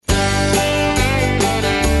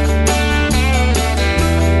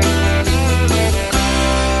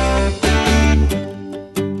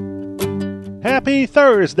Happy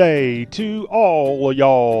Thursday to all of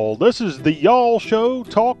y'all. This is the Y'all Show,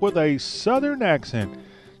 talk with a Southern accent.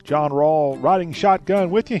 John Rawl riding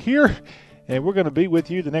shotgun with you here, and we're going to be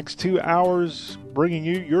with you the next 2 hours, bringing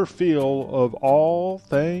you your feel of all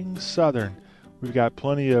things Southern. We've got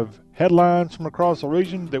plenty of headlines from across the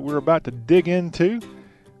region that we're about to dig into.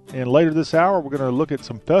 And later this hour, we're going to look at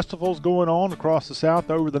some festivals going on across the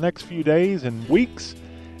South over the next few days and weeks.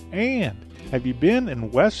 And have you been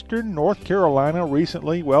in western North Carolina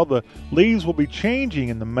recently? Well, the leaves will be changing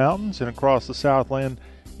in the mountains and across the Southland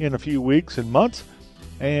in a few weeks and months.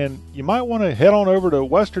 And you might want to head on over to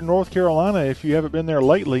western North Carolina if you haven't been there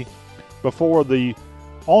lately before the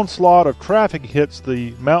onslaught of traffic hits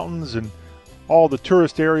the mountains and all the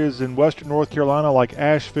tourist areas in western North Carolina like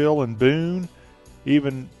Asheville and Boone,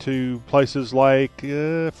 even to places like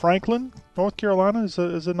Franklin, North Carolina is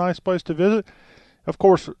a nice place to visit. Of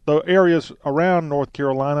course, the areas around North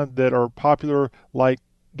Carolina that are popular, like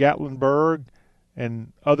Gatlinburg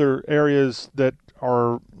and other areas that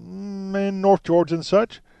are in North Georgia and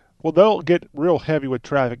such, well, they'll get real heavy with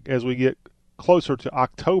traffic as we get closer to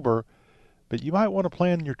October. But you might want to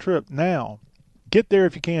plan your trip now. Get there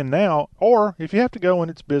if you can now, or if you have to go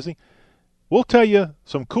when it's busy, we'll tell you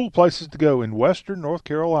some cool places to go in western North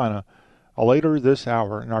Carolina later this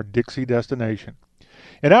hour in our Dixie destination.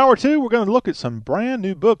 In hour two, we're going to look at some brand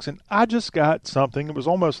new books, and I just got something. It was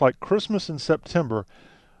almost like Christmas in September.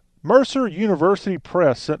 Mercer University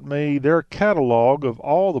Press sent me their catalog of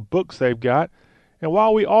all the books they've got, and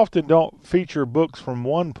while we often don't feature books from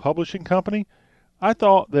one publishing company, I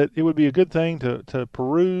thought that it would be a good thing to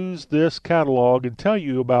peruse this catalog and tell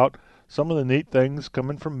you about some of the neat things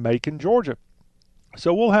coming from Macon, Georgia.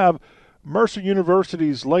 So we'll have Mercer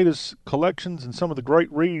University's latest collections and some of the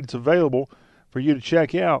great reads available for you to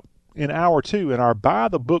check out in hour two in our Buy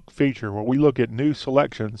the Book feature, where we look at new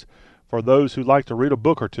selections for those who like to read a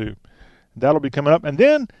book or two. That'll be coming up. And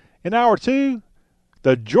then in hour two,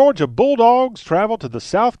 the Georgia Bulldogs travel to the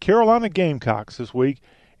South Carolina Gamecocks this week.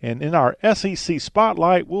 And in our SEC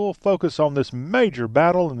Spotlight, we'll focus on this major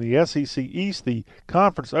battle in the SEC East, the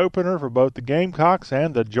conference opener for both the Gamecocks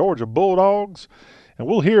and the Georgia Bulldogs. And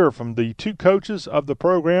we'll hear from the two coaches of the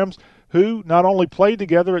programs who not only played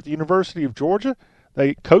together at the University of Georgia,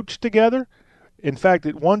 they coached together. In fact,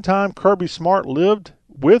 at one time, Kirby Smart lived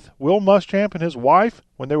with Will Muschamp and his wife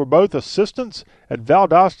when they were both assistants at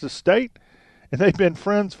Valdosta State. And they've been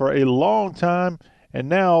friends for a long time, and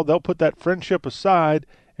now they'll put that friendship aside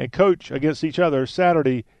and coach against each other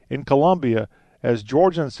Saturday in Columbia as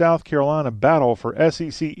Georgia and South Carolina battle for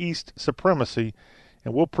SEC East supremacy.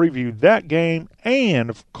 And we'll preview that game. And,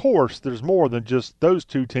 of course, there's more than just those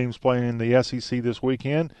two teams playing in the SEC this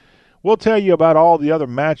weekend. We'll tell you about all the other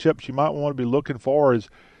matchups you might want to be looking for. Is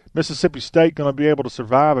Mississippi State going to be able to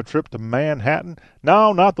survive a trip to Manhattan?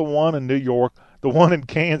 No, not the one in New York. The one in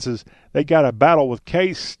Kansas. They got a battle with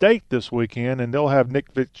K-State this weekend, and they'll have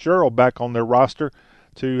Nick Fitzgerald back on their roster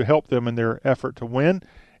to help them in their effort to win.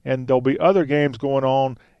 And there'll be other games going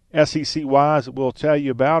on SEC-wise that we'll tell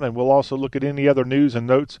you about, and we'll also look at any other news and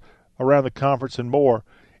notes around the conference and more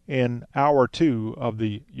in hour two of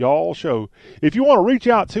the Y'all Show. If you want to reach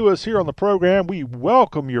out to us here on the program, we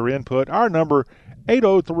welcome your input. Our number,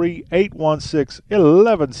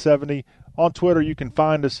 803-816-1170. On Twitter, you can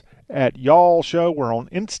find us at Y'all Show. We're on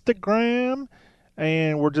Instagram,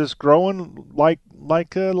 and we're just growing like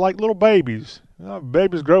little babies.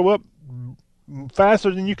 Babies grow up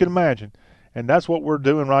faster than you can imagine. And that's what we're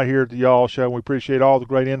doing right here at the Y'all Show. We appreciate all the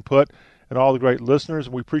great input and all the great listeners,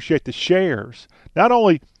 and we appreciate the shares. Not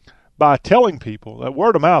only by telling people, that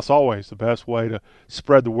word of mouth is always the best way to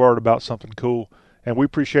spread the word about something cool. And we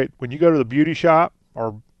appreciate when you go to the beauty shop,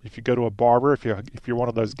 or if you go to a barber, if you're one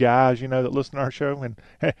of those guys, that listen to our show. And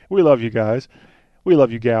hey, we love you guys. We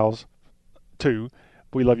love you gals, too.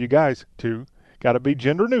 We love you guys, too. Got to be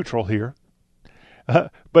gender neutral here.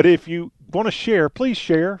 But if you want to share, please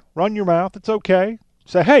share. Run your mouth. It's okay.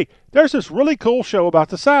 Say, hey, there's this really cool show about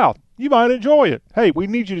the South. You might enjoy it. Hey, we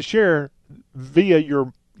need you to share via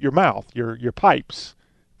your mouth, your pipes.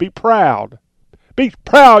 Be proud. Be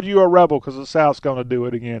proud you're a rebel, because the South's going to do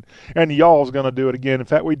it again. And the y'all's going to do it again. In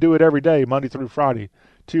fact, we do it every day, Monday through Friday,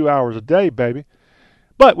 2 hours a day, baby.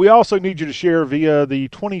 But we also need you to share via the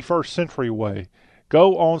 21st Century way.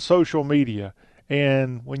 Go on social media.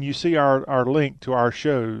 And when you see our link to our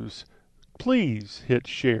shows, please hit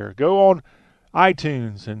share. Go on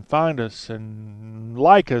iTunes and find us and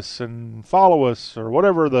like us and follow us, or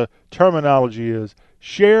whatever the terminology is.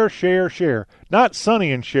 Share, share, share. Not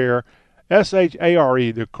Sonny and Cher,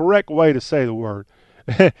 S-H-A-R-E, the correct way to say the word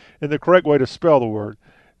and the correct way to spell the word.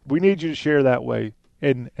 We need you to share that way.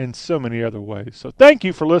 in so many other ways. So thank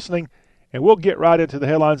you for listening, and we'll get right into the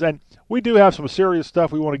headlines. And we do have some serious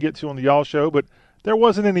stuff we want to get to on the Y'all Show, but there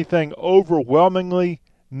wasn't anything overwhelmingly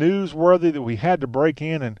newsworthy that we had to break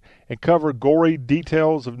in and cover gory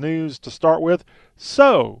details of news to start with.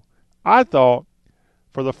 So I thought,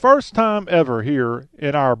 for the first time ever here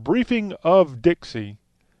in our briefing of Dixie,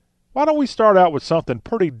 why don't we start out with something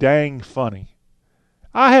pretty dang funny?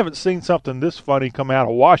 I haven't seen something this funny come out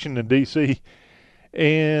of Washington, D.C.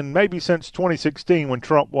 in maybe since 2016 when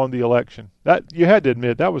Trump won the election. That you had to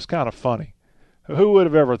admit, that was kind of funny. Who would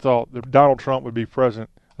have ever thought that Donald Trump would be president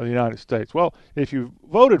of the United States? Well, if you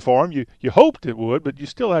voted for him, you hoped it would, but you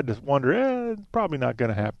still had to wonder, probably not going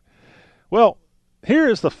to happen. Well, here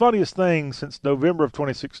is the funniest thing since November of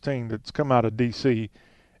 2016 that's come out of D.C.,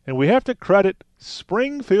 and we have to credit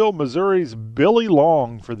Springfield, Missouri's Billy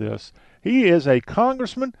Long for this. He is a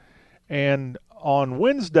congressman, and on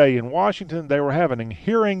Wednesday in Washington, they were having a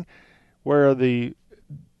hearing where the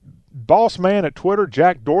boss man at Twitter,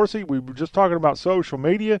 Jack Dorsey, we were just talking about social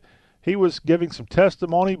media, he was giving some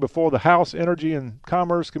testimony before the House Energy and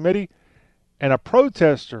Commerce Committee, and a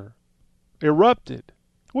protester erupted,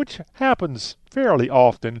 which happens fairly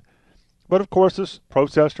often. But of course, this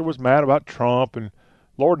protester was mad about Trump and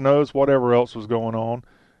Lord knows whatever else was going on.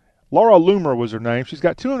 Laura Loomer was her name. She's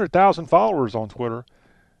got 200,000 followers on Twitter,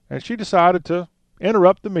 and she decided to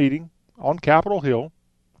interrupt the meeting on Capitol Hill.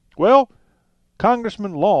 Well,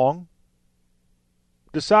 Congressman Long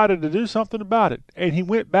decided to do something about it, and he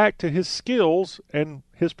went back to his skills and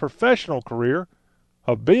his professional career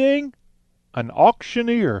of being an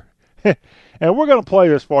auctioneer. And we're going to play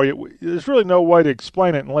this for you. There's really no way to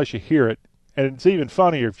explain it unless you hear it, and it's even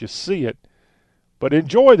funnier if you see it. But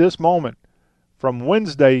enjoy this moment from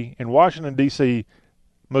Wednesday in Washington, D.C.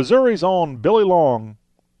 Missouri's own Billy Long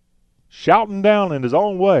shouting down in his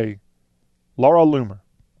own way Laura Loomer.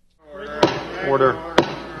 Order.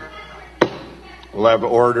 We'll have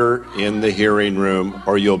order in the hearing room,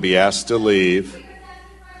 or you'll be asked to leave.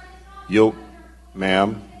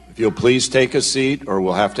 Ma'am, if you'll please take a seat, or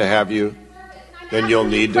we'll have to have you. Then you'll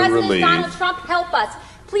need to relieve. Donald Trump, help us.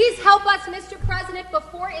 Please help us, Mr. President,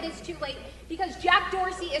 before it is too late, because Jack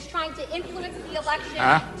Dorsey is trying to influence the election,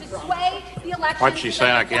 to sway the election. What's she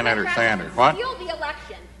saying? I can't understand her. What? Steal the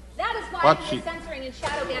election. That is why he's censoring and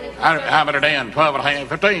shadow banning. How about a down? 12 and a half,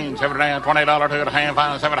 15, 7 down, $20, 2 and a half,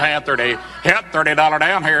 5, 7 and a half, 30. Hit $30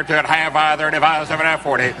 down here, 2 and a half, 5, 35, 7 and a half,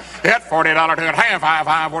 40. Hit $40, 2 and a half,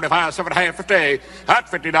 5, 45, 7 and a half, 50. Hit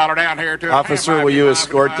 $50 down here, 2 and a half. Officer, will you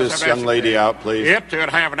escort this young lady out, please? Hit 2 and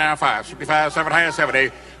a half now, 5, 65, 7 and a half,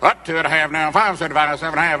 70. Up 2 and a half now, 5, 75,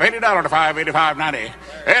 7 and a half, $80 to 5, 85, 90. Hit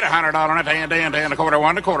 $100 and a 10, 10, 10 and a quarter, 1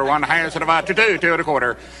 and a quarter, 1 and a half, set about 2, 2 and a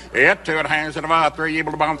quarter. Hit 2 and a half, set about 3,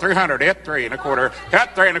 able to bomb 300. Hit 3 and a quarter.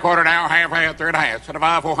 Hit 3 and a quarter now, half, 3 and a half, set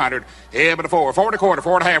about 400. Hit but a 4, 4 and a quarter,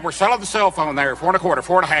 4 and a half. We're selling the cell phone there, 4 and a quarter,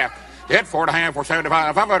 4 and a half. Hit 4 and a half,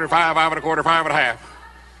 475, 505, 5 and a quarter, 5 and a half.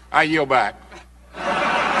 I yield back.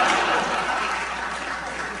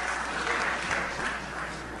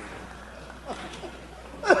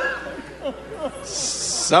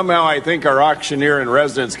 Somehow I think our auctioneer in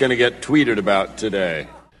residence is going to get tweeted about today.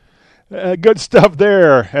 Good stuff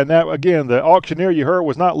there. And that, again, the auctioneer you heard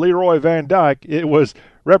was not Leroy Van Dyke. It was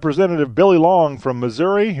Representative Billy Long from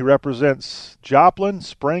Missouri. He represents Joplin,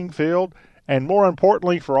 Springfield, and more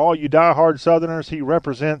importantly for all you diehard Southerners, he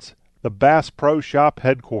represents the Bass Pro Shop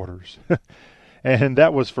headquarters. And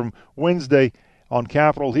that was from Wednesday on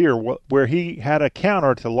Capitol Hill, where he had a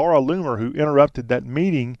counter to Laura Loomer, who interrupted that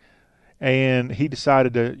meeting, and he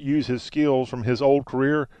decided to use his skills from his old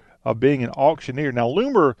career of being an auctioneer. Now,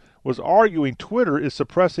 Loomer was arguing Twitter is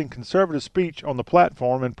suppressing conservative speech on the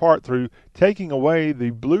platform in part through taking away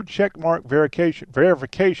the blue checkmark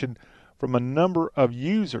verification from a number of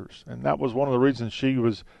users. And that was one of the reasons she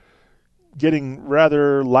was getting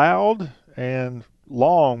rather loud, and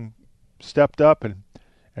Long stepped up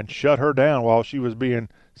and shut her down while she was being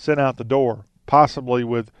sent out the door, possibly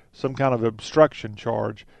with some kind of obstruction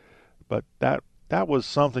charge. But that was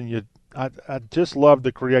something I just loved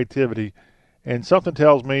the creativity. And something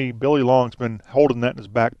tells me Billy Long's been holding that in his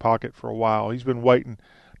back pocket for a while. He's been waiting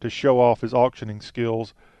to show off his auctioning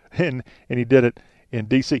skills, and he did it in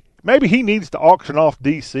D.C. Maybe he needs to auction off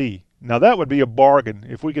D.C. Now, that would be a bargain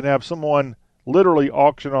if we could have someone literally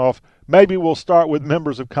auction off. Maybe we'll start with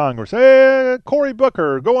members of Congress. Hey, Cory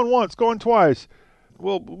Booker, going once, going twice.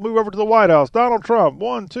 We'll move over to the White House. Donald Trump,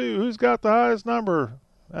 1, 2. Who's got the highest number?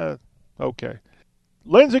 Okay.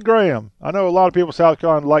 Lindsey Graham. I know a lot of people in South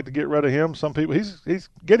Carolina like to get rid of him. Some people, he's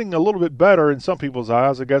getting a little bit better in some people's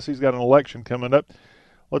eyes. I guess he's got an election coming up.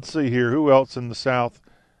 Let's see here. Who else in the South?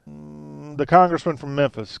 The congressman from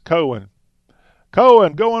Memphis, Cohen.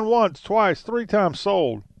 Cohen, going once, twice, 3 times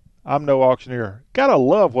sold. I'm no auctioneer. Gotta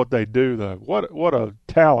love what they do, though. What a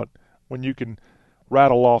talent when you can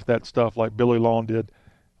rattle off that stuff like Billy Long did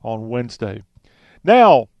on Wednesday.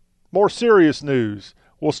 Now, more serious news.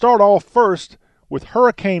 We'll start off first with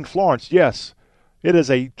Hurricane Florence. Yes,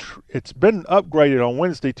 it's been upgraded on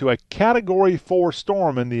Wednesday to a Category 4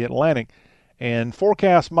 storm in the Atlantic, and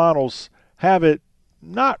forecast models have it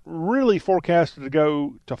not really forecasted to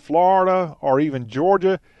go to Florida or even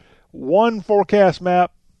Georgia. One forecast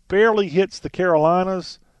map barely hits the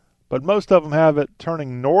Carolinas, but most of them have it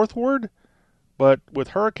turning northward. But with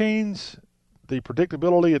hurricanes, the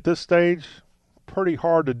predictability at this stage, pretty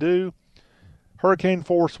hard to do. Hurricane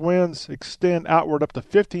force winds extend outward up to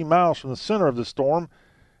 15 miles from the center of the storm,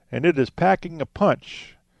 and it is packing a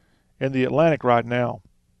punch in the Atlantic right now.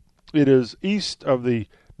 It is east of the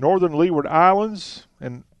northern Leeward Islands,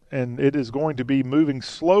 and it is going to be moving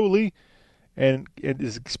slowly, and it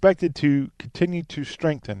is expected to continue to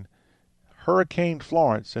strengthen. Hurricane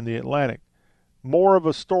Florence in the Atlantic. More of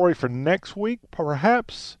a story for next week,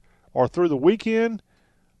 perhaps, or through the weekend.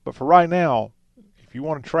 But for right now, if you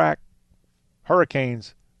want to track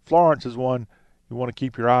hurricanes, Florence is one you want to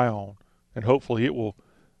keep your eye on, and hopefully it will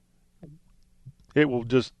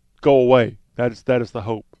just go away. That is the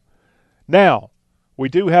hope. Now, we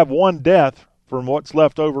do have one death from what's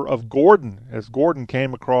left over of Gordon, as Gordon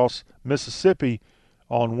came across Mississippi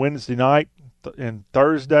on Wednesday night and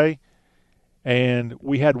Thursday, and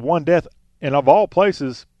we had one death. And of all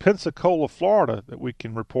places, Pensacola, Florida, that we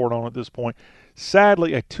can report on at this point.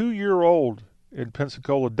 Sadly, a 2-year-old in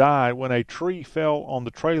Pensacola died when a tree fell on the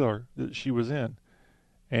trailer that she was in,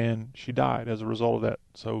 and she died as a result of that.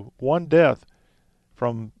 So one death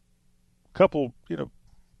from a couple,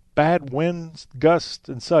 bad winds, gusts,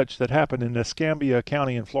 and such that happened in Escambia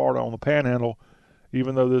County in Florida on the Panhandle,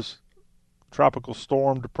 even though this tropical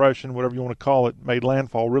storm, depression, whatever you want to call it, made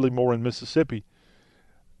landfall really more in Mississippi.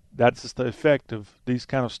 That's just the effect of these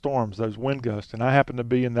kind of storms, those wind gusts. And I happened to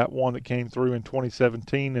be in that one that came through in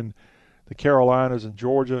 2017 in the Carolinas and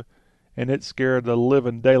Georgia, and it scared the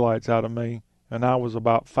living daylights out of me. And I was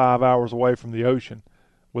about 5 hours away from the ocean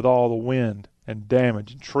with all the wind and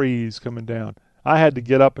damage and trees coming down. I had to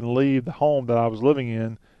get up and leave the home that I was living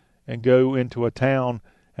in and go into a town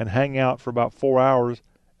and hang out for about 4 hours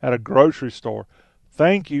at a grocery store.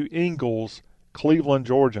 Thank you, Ingalls, Cleveland,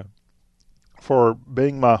 Georgia, for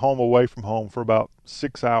being my home away from home for about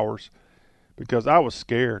 6 hours, because I was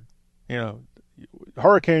scared.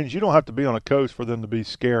 Hurricanes, you don't have to be on a coast for them to be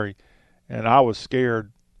scary. And I was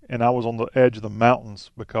scared, and I was on the edge of the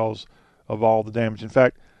mountains because of all the damage. In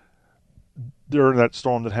fact, during that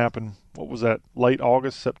storm that happened, what was that, late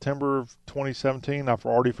August, September of 2017? I've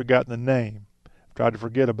already forgotten the name. I've tried to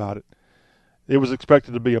forget about it. It was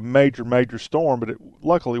expected to be a major, major storm, but it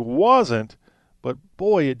luckily wasn't. But,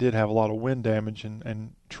 boy, it did have a lot of wind damage,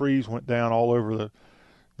 and trees went down all over the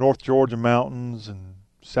North Georgia mountains and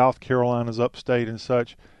South Carolina's upstate and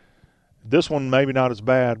such. This one maybe not as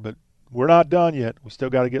bad, but we're not done yet. We still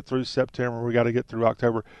got to get through September. We got to get through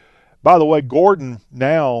October. By the way, Gordon,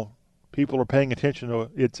 now people are paying attention to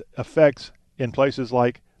its effects in places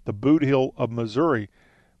like the Boot Hill of Missouri,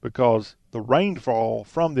 because the rainfall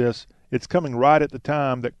from this, it's coming right at the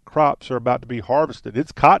time that crops are about to be harvested.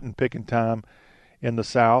 It's cotton picking time in the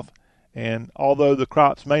South, and although the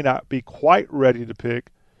crops may not be quite ready to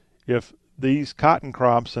pick, if these cotton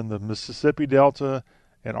crops in the Mississippi Delta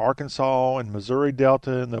and Arkansas and Missouri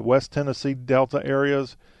Delta and the West Tennessee Delta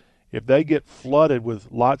areas, if they get flooded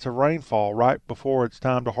with lots of rainfall right before it's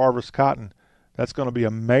time to harvest cotton, that's going to be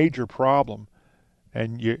a major problem.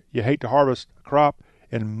 And you hate to harvest a crop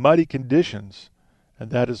in muddy conditions,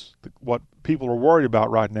 and that is what people are worried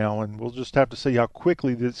about right now, and we'll just have to see how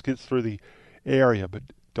quickly this gets through the area. But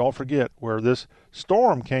don't forget, where this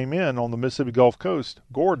storm came in on the Mississippi Gulf Coast,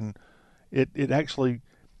 Gordon, it actually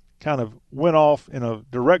kind of went off in a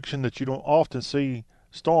direction that you don't often see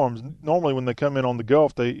storms. Normally when they come in on the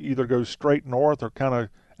Gulf, they either go straight north or kind of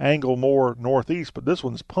angle more northeast, but this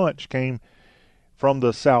one's punch came from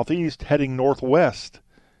the southeast heading northwest,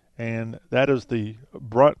 and that is the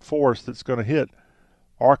brunt force that's going to hit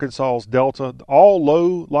Arkansas's Delta, all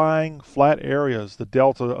low-lying flat areas, the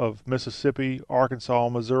Delta of Mississippi, Arkansas,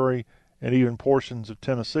 Missouri, and even portions of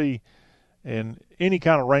Tennessee. And any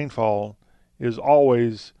kind of rainfall is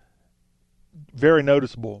always very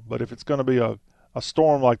noticeable. But if it's going to be a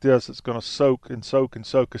storm like this, it's going to soak and soak and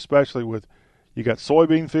soak, especially with, you got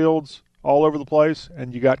soybean fields all over the place,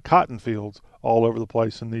 and you got cotton fields all over the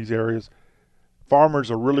place in these areas.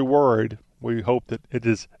 Farmers are really worried. We hope that it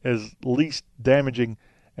is as least damaging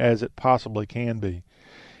as it possibly can be.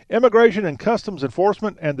 Immigration and Customs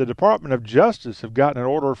Enforcement and the Department of Justice have gotten an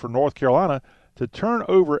order for North Carolina to turn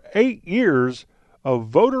over 8 years of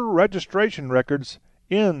voter registration records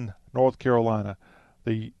in North Carolina.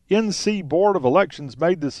 The NC Board of Elections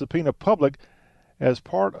made the subpoena public as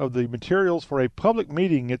part of the materials for a public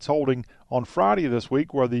meeting it's holding on Friday this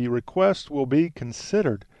week, where the request will be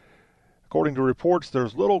considered. According to reports,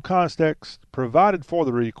 there's little context provided for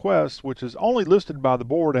the request, which is only listed by the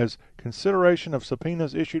board as consideration of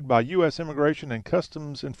subpoenas issued by U.S. Immigration and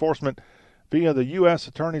Customs Enforcement via the U.S.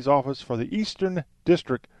 Attorney's Office for the Eastern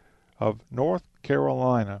District of North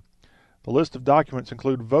Carolina. The list of documents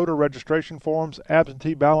include voter registration forms,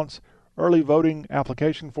 absentee ballots, early voting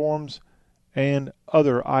application forms, and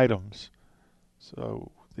other items.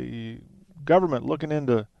 So the government looking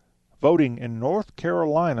into voting in North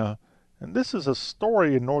Carolina. And this is a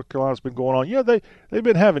story in North Carolina that's been going on. Yeah, they've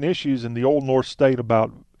been having issues in the old North State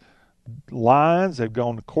about lines. They've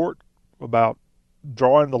gone to court about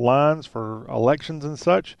drawing the lines for elections and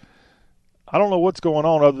such. I don't know what's going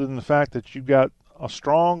on other than the fact that you've got a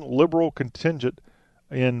strong liberal contingent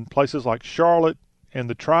in places like Charlotte and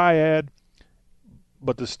the Triad,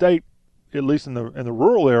 but the state, at least in the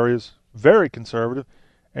rural areas, very conservative,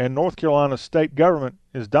 and North Carolina state government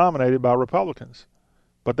is dominated by Republicans.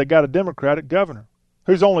 But they got a Democratic governor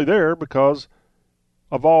who's only there because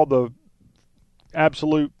of all the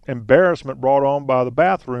absolute embarrassment brought on by the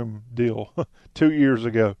bathroom deal 2 years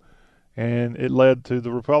ago. And it led to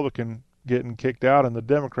the Republican getting kicked out and the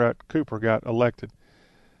Democrat Cooper got elected.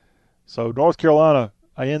 So North Carolina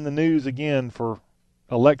in the news again for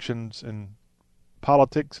elections and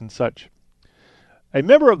politics and such. A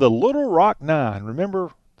member of the Little Rock Nine,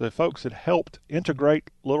 remember the folks that helped integrate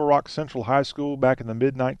Little Rock Central High School back in the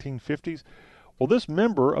mid-1950s? Well, this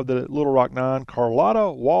member of the Little Rock Nine,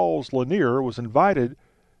 Carlotta Walls Lanier, was invited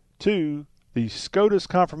to the SCOTUS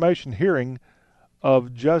confirmation hearing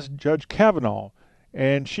of Judge Kavanaugh,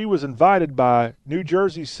 and she was invited by New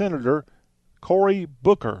Jersey Senator Cory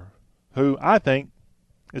Booker, who I think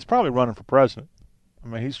is probably running for president. I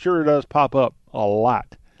mean, he sure does pop up a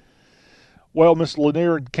lot. Well, Ms.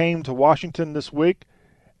 Lanier came to Washington this week,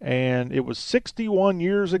 and it was 61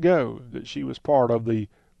 years ago that she was part of the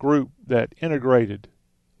group that integrated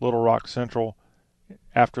Little Rock Central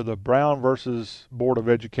after the Brown versus Board of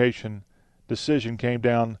Education decision came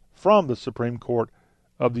down from the Supreme Court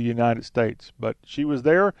of the United States. But she was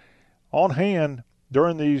there on hand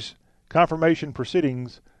during these confirmation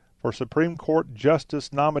proceedings for Supreme Court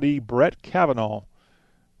Justice nominee Brett Kavanaugh,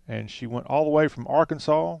 and she went all the way from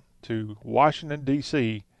Arkansas to Washington,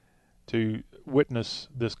 D.C. to witness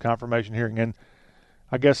this confirmation hearing, and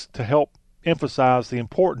I guess to help emphasize the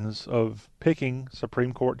importance of picking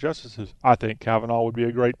Supreme Court justices. I think Kavanaugh would be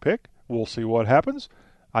a great pick. We'll see what happens.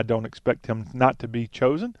 I don't expect him not to be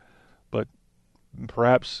chosen, but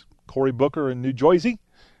perhaps Cory Booker in New Jersey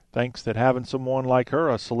thinks that having someone like her,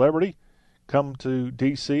 a celebrity, come to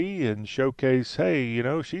D.C. and showcase, hey, you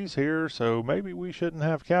know, she's here, so maybe we shouldn't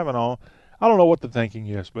have Kavanaugh. I don't know what the thinking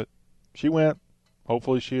is, but she went.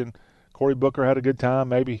 Hopefully she and Cory Booker had a good time.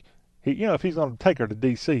 Maybe if he's going to take her to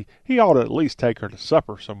D.C., he ought to at least take her to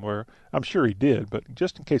supper somewhere. I'm sure he did, but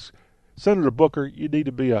just in case, Senator Booker, you need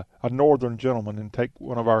to be a northern gentleman and take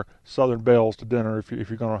one of our southern belles to dinner if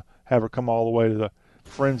you're going to have her come all the way to the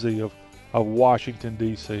frenzy of Washington,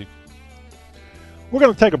 D.C. We're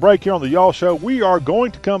going to take a break here on the Y'all Show. We are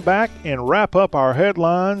going to come back and wrap up our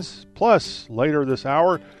headlines. Plus, later this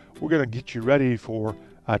hour, we're going to get you ready for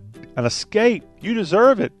an escape. You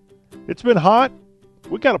deserve it. It's been hot.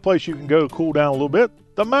 We got a place you can go to cool down a little bit.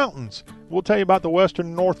 The mountains. We'll tell you about the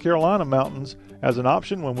western North Carolina mountains as an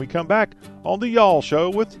option when we come back on the Y'all Show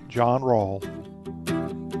with John Rawl.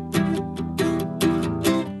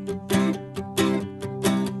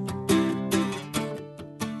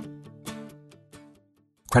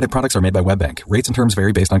 Credit products are made by WebBank. Rates and terms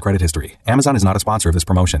vary based on credit history. Amazon is not a sponsor of this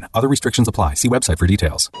promotion. Other restrictions apply. See website for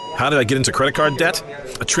details. How did I get into credit card debt?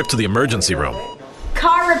 A trip to the emergency room.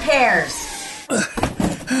 Car repairs.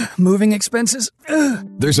 Moving expenses.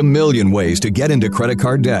 There's a million ways to get into credit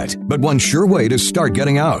card debt, but one sure way to start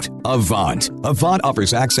getting out. Avant. Avant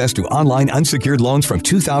offers access to online unsecured loans from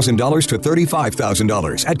 $2,000 to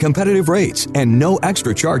 $35,000 at competitive rates and no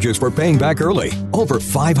extra charges for paying back early. Over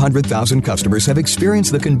 500,000 customers have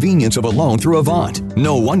experienced the convenience of a loan through Avant.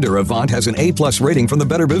 No wonder Avant has an A+ rating from the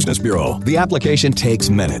Better Business Bureau. The application takes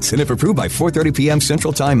minutes, and if approved by 4:30 p.m.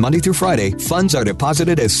 Central Time Monday through Friday, funds are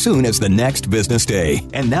deposited as soon as the next business day.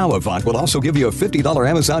 And now Avant will also give you a $50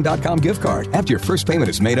 Amazon.com gift card after your first payment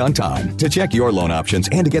is made on time. To check your loan options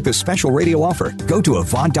and to get this special radio offer, go to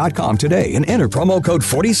Avant.com today and enter promo code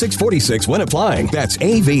 4646 when applying. That's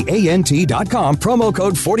AVANT.com, promo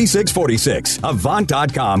code 4646.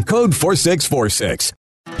 Avant.com, code 4646.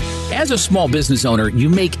 As a small business owner, you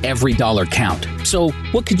make every dollar count. So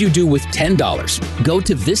what could you do with $10? Go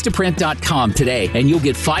to Vistaprint.com today and you'll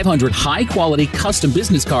get 500 high-quality custom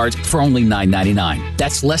business cards for only $9.99.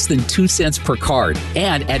 That's less than 2 cents per card.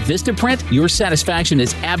 And at Vistaprint, your satisfaction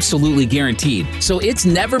is absolutely guaranteed. So it's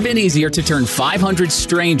never been easier to turn 500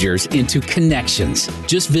 strangers into connections.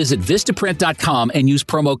 Just visit Vistaprint.com and use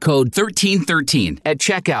promo code 1313 at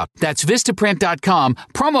checkout. That's Vistaprint.com,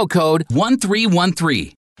 promo code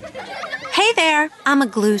 1313. Hey there, I'm a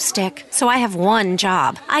glue stick, so I have one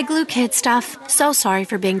job. I glue kid stuff. So sorry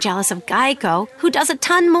for being jealous of Geico, who does a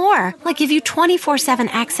ton more, like give you 24/7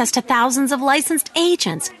 access to thousands of licensed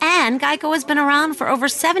agents. And Geico has been around for over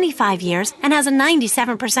 75 years and has a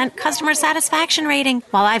 97% customer satisfaction rating.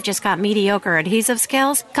 While I've just got mediocre adhesive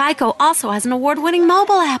skills, Geico also has an award-winning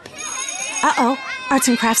mobile app. Uh-oh, arts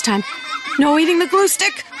and crafts time. No eating the glue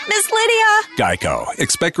stick, Miss Lydia! Geico.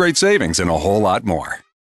 Expect great savings and a whole lot more.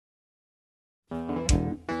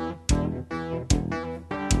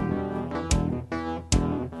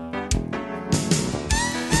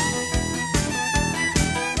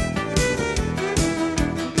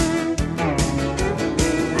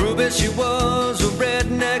 She was a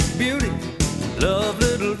redneck beauty, loved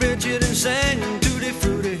little Richard and sang Tutti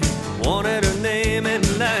Frutti. Wanted her name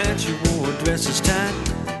and light, she wore dresses tight.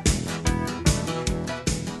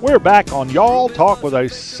 We're back on Y'all Talk with a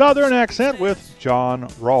Southern Accent with John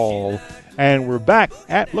Rawl. And we're back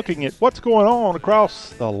at looking at what's going on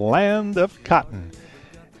across the land of cotton.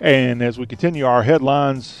 And as we continue our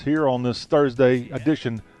headlines here on this Thursday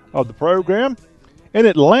edition of the program, in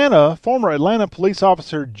Atlanta, former Atlanta police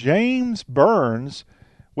officer James Burns,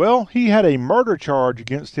 well, he had a murder charge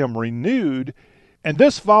against him renewed, and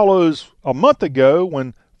this follows a month ago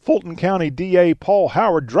when Fulton County DA Paul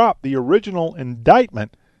Howard dropped the original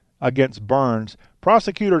indictment against Burns.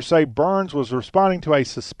 Prosecutors say Burns was responding to a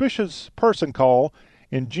suspicious person call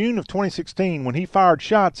in June of 2016 when he fired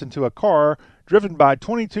shots into a car driven by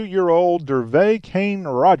 22-year-old Dervay Kane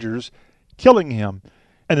Rogers, killing him.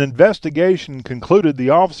 An investigation concluded the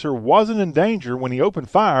officer wasn't in danger when he opened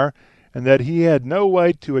fire and that he had no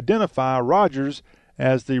way to identify Rogers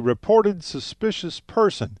as the reported suspicious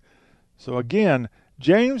person. So again,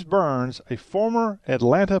 James Burns, a former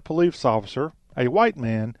Atlanta police officer, a white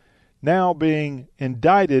man, now being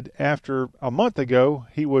indicted after a month ago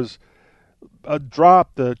he was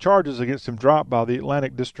dropped, the charges against him dropped by the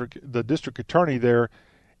the district attorney there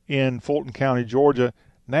in Fulton County, Georgia.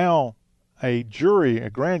 Now a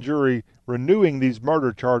grand jury, renewing these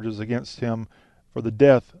murder charges against him for the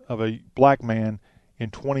death of a black man in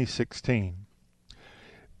 2016.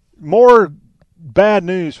 More bad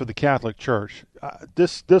news for the Catholic Church.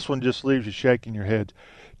 This one just leaves you shaking your head.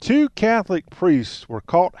 2 Catholic priests were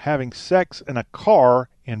caught having sex in a car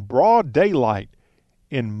in broad daylight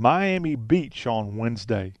in Miami Beach on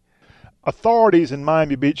Wednesday. Authorities in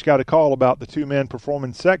Miami Beach got a call about the 2 men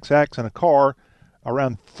performing sex acts in a car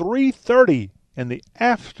around 3:30 in the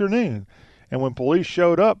afternoon. And when police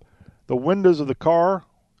showed up, the windows of the car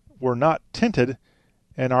were not tinted,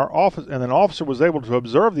 and an officer was able to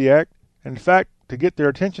observe the act. In fact, to get their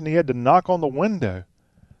attention, he had to knock on the window.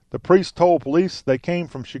 The priest told police they came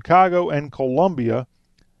from Chicago and Columbia,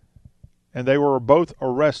 and they were both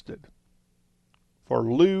arrested for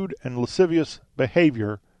lewd and lascivious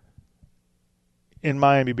behavior in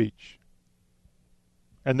Miami Beach.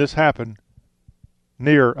 And this happened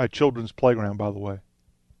near a children's playground, by the way.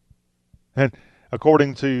 And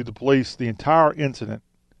according to the police, the entire incident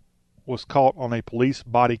was caught on a police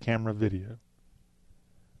body camera video.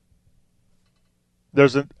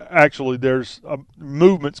 There's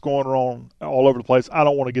movements going on all over the place. I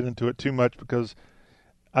don't want to get into it too much because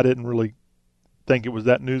I didn't really think it was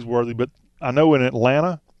that newsworthy. But I know in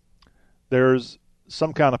Atlanta, there's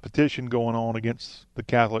some kind of petition going on against the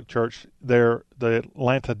Catholic Church there, the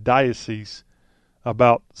Atlanta Diocese,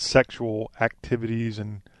 about sexual activities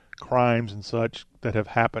and crimes and such that have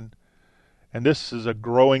happened. And this is a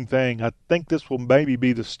growing thing. I think this will maybe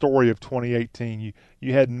be the story of 2018.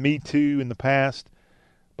 You had Me Too in the past,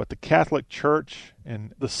 but the Catholic Church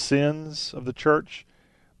and the sins of the church,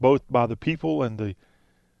 both by the people and the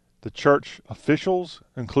church officials,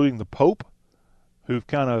 including the Pope, who've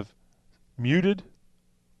kind of muted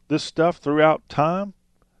this stuff throughout time.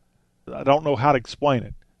 I don't know how to explain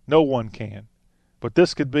it. No one can. But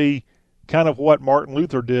this could be kind of what Martin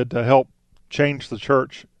Luther did to help changed the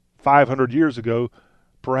church 500 years ago,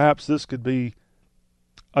 perhaps this could be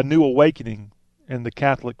a new awakening in the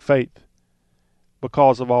Catholic faith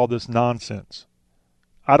because of all this nonsense.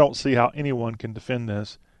 I don't see how anyone can defend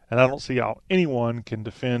this, and I don't see how anyone can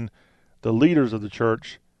defend the leaders of the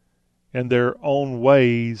church in their own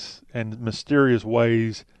ways and mysterious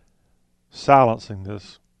ways silencing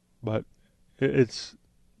this. But it's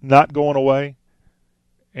not going away,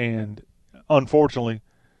 and unfortunately,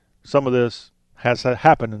 some of this has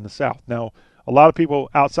happened in the South. Now, a lot of people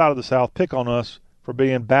outside of the South pick on us for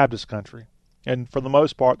being Baptist country, and for the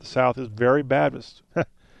most part, the South is very Baptist.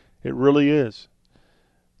 It really is.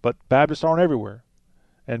 But Baptists aren't everywhere,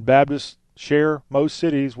 and Baptists share most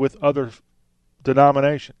cities with other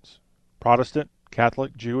denominations: Protestant,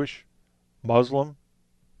 Catholic, Jewish, Muslim,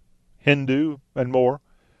 Hindu, and more.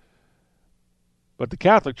 But the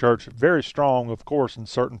Catholic Church is very strong, of course, in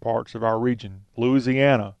certain parts of our region: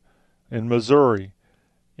 Louisiana, in Missouri,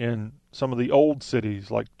 in some of the old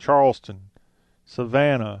cities like Charleston,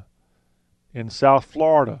 Savannah, in South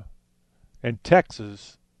Florida, and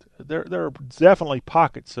Texas. There are definitely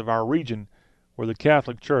pockets of our region where the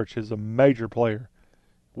Catholic Church is a major player.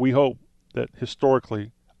 We hope that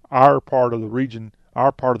historically our part of the region,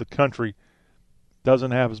 our part of the country,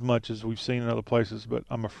 doesn't have as much as we've seen in other places, but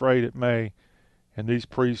I'm afraid it may. And these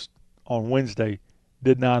priests on Wednesday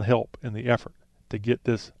did not help in the effort to get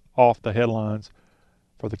this off the headlines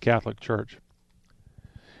for the Catholic Church.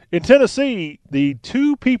 In Tennessee, the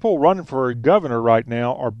two people running for governor right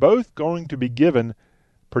now are both going to be given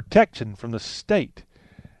protection from the state.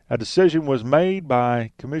 A decision was made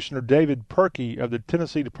by Commissioner David Perkey of the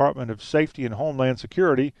Tennessee Department of Safety and Homeland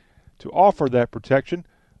Security to offer that protection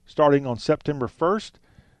starting on September 1st.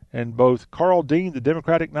 And both Carl Dean, the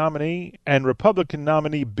Democratic nominee, and Republican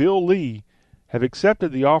nominee Bill Lee have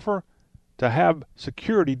accepted the offer to have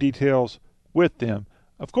security details with them.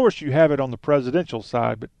 Of course, you have it on the presidential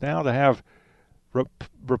side, but now to have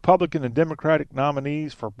Republican and Democratic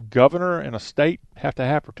nominees for governor in a state have to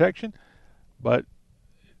have protection. But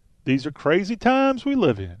these are crazy times we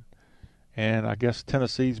live in. And I guess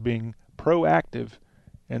Tennessee's being proactive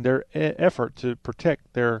in their effort to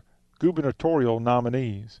protect their gubernatorial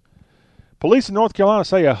nominees. Police in North Carolina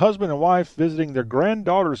say a husband and wife visiting their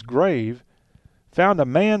granddaughter's grave found a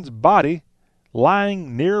man's body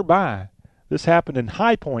lying nearby. This happened in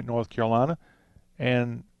High Point, North Carolina,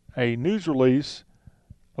 and a news release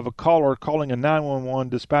of a caller calling a 911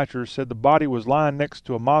 dispatcher said the body was lying next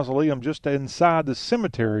to a mausoleum just inside the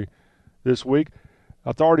cemetery this week.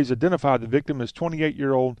 Authorities identified the victim as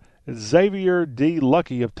 28-year-old Xavier D.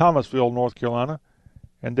 Lucky of Thomasville, North Carolina,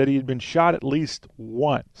 and that he had been shot at least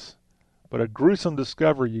once. But a gruesome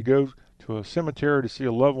discovery. You go to a cemetery to see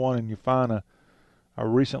a loved one and you find a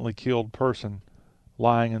recently killed person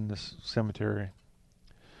lying in this cemetery.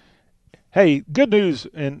 Hey, good news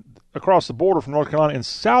across the border from North Carolina in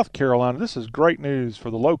South Carolina. This is great news for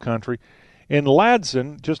the Low Country. In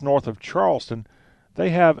Ladson, just north of Charleston,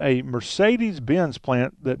 they have a Mercedes-Benz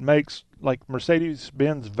plant that makes like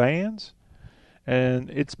Mercedes-Benz vans. And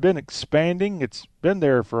it's been expanding. It's been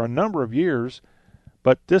there for a number of years.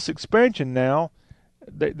 But this expansion now,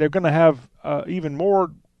 they're going to have even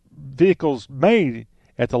more vehicles made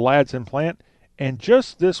at the Ladson plant. And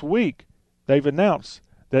just this week, they've announced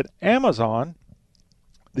that Amazon,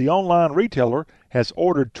 the online retailer, has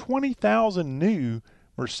ordered 20,000 new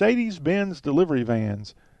Mercedes-Benz delivery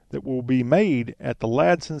vans that will be made at the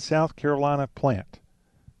Ladson, South Carolina plant.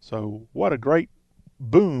 So what a great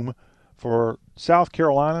boom for South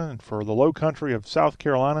Carolina and for the Low Country of South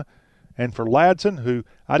Carolina, and for Ladson, who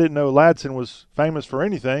I didn't know Ladson was famous for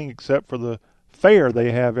anything except for the fair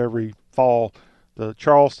they have every fall, the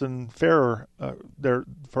Charleston Fair. There,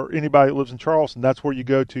 for anybody that lives in Charleston, that's where you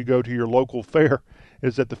go to your local fair,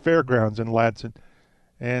 is at the fairgrounds in Ladson.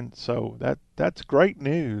 And so that's great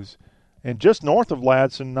news. And just north of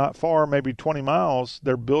Ladson, not far, maybe 20 miles,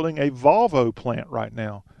 they're building a Volvo plant right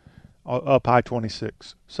now up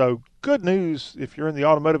I-26. So good news if you're in the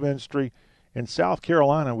automotive industry in South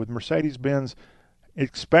Carolina, with Mercedes-Benz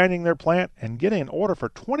expanding their plant and getting an order for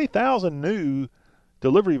 20,000 new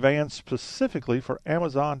delivery vans specifically for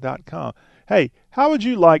Amazon.com. Hey, how would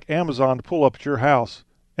you like Amazon to pull up at your house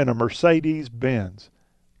in a Mercedes-Benz?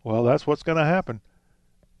 Well, that's what's going to happen.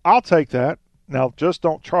 I'll take that. Now, just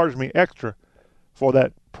don't charge me extra for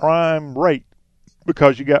that prime rate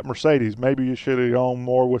because you got Mercedes. Maybe you should have gone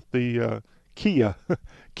more with the Kia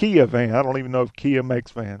van. I don't even know if Kia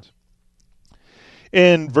makes vans.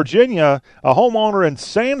 In Virginia, a homeowner in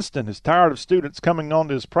Sandston is tired of students coming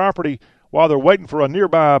onto his property while they're waiting for a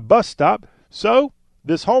nearby bus stop. So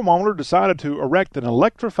this homeowner decided to erect an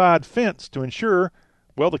electrified fence to ensure,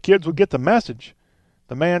 well, the kids would get the message.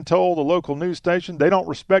 The man told the local news station, "They don't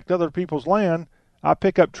respect other people's land. I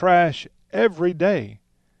pick up trash every day."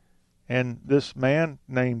 And this man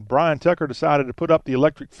named Brian Tucker decided to put up the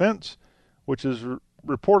electric fence, which is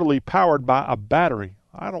reportedly powered by a battery.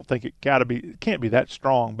 I don't think it can't be that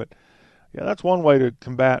strong, but yeah, that's one way to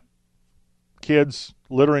combat kids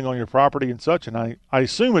littering on your property and such. And I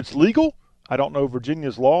assume it's legal. I don't know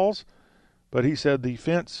Virginia's laws, but he said the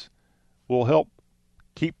fence will help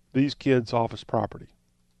keep these kids off his property.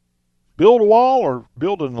 Build a wall or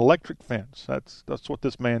build an electric fence. That's what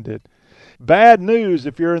this man did. Bad news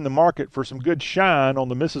if you're in the market for some good shine on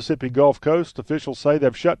the Mississippi Gulf Coast. Officials say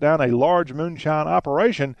they've shut down a large moonshine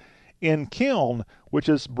operation in Kiln, which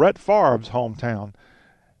is Brett Favre's hometown.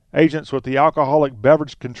 Agents with the Alcoholic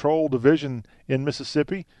Beverage Control Division in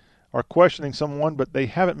Mississippi are questioning someone, but they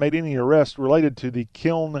haven't made any arrests related to the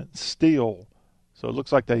Kiln steal. So it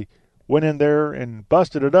looks like they went in there and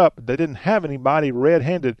busted it up, but they didn't have anybody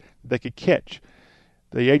red-handed they could catch.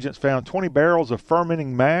 The agents found 20 barrels of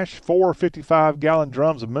fermenting mash, 4 55-gallon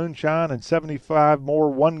drums of moonshine, and 75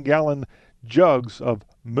 more 1-gallon jugs of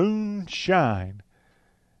moonshine.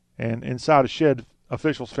 And inside a shed,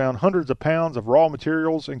 officials found hundreds of pounds of raw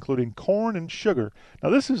materials, including corn and sugar. Now,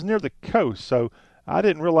 this is near the coast, so I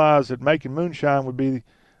didn't realize that making moonshine would be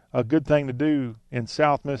a good thing to do in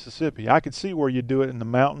South Mississippi. I could see where you do it in the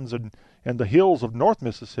mountains and the hills of North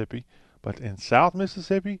Mississippi, but in South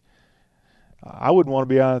Mississippi, I wouldn't want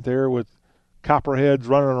to be out there with copperheads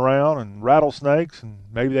running around and rattlesnakes, and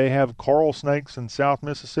maybe they have coral snakes in South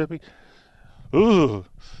Mississippi. Ugh.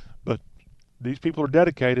 But these people are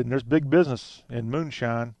dedicated, and there's big business in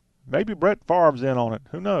moonshine. Maybe Brett Favre's in on it.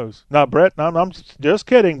 Who knows? Now, Brett, I'm just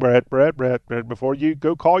kidding, Brett, before you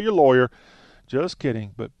go call your lawyer. Just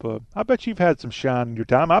kidding. But I bet you've had some shine in your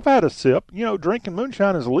time. I've had a sip. You know, drinking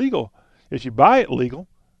moonshine is legal if you buy it legal,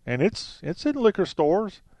 and it's in liquor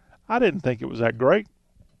stores. I didn't think it was that great.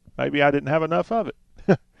 Maybe I didn't have enough of it.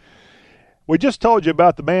 We just told you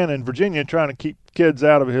about the man in Virginia trying to keep kids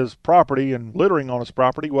out of his property and littering on his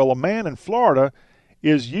property. Well, a man in Florida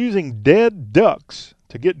is using dead ducks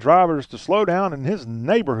to get drivers to slow down in his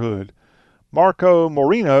neighborhood. Marco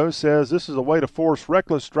Moreno says this is a way to force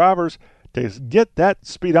reckless drivers to get that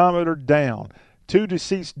speedometer down. 2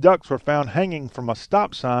 deceased ducks were found hanging from a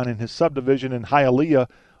stop sign in his subdivision in Hialeah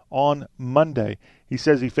on Monday. He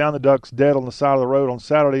says he found the ducks dead on the side of the road on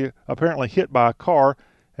Saturday, apparently hit by a car,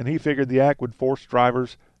 and he figured the act would force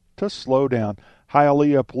drivers to slow down.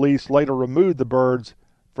 Hialeah police later removed the birds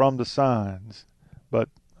from the signs. But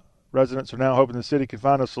residents are now hoping the city can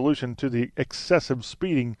find a solution to the excessive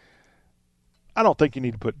speeding. I don't think you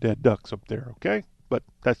need to put dead ducks up there, okay? But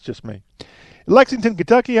that's just me. In Lexington,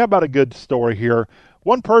 Kentucky, how about a good story here?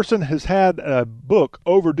 One person has had a book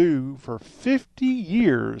overdue for 50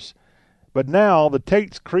 years, but now the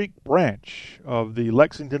Tates Creek branch of the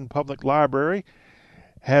Lexington Public Library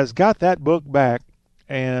has got that book back,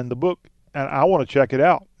 and I want to check it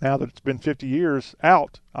out. Now that it's been 50 years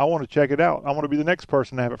out, I want to check it out. I want to be the next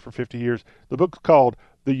person to have it for 50 years. The book's called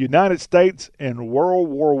The United States in World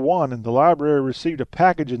War I, and the library received a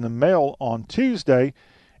package in the mail on Tuesday,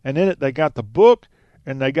 and in it they got the book,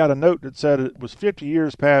 and they got a note that said it was 50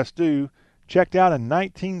 years past due, checked out in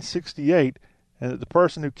 1968, and that the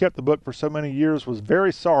person who kept the book for so many years was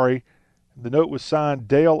very sorry. The note was signed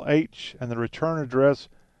Dale H., and the return address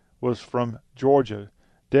was from Georgia.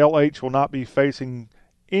 Dale H. will not be facing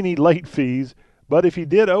any late fees, but if he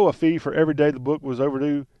did owe a fee for every day the book was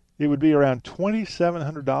overdue, it would be around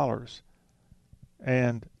 $2,700.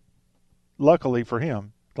 And luckily for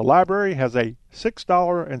him, the library has a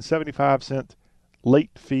 $6.75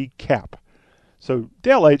 late fee cap. So,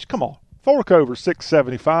 Dale H., come on, fork over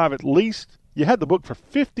 $6.75 at least. You had the book for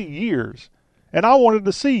 50 years, and I wanted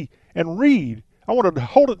to see and read. I wanted to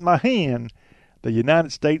hold it in my hand. The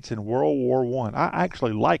United States in World War I. I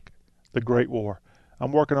actually like the Great War.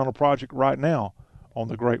 I'm working on a project right now on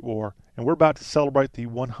the Great War, and we're about to celebrate the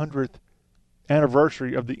 100th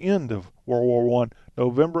anniversary of the end of World War I.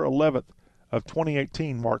 November 11th of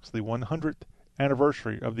 2018 marks the 100th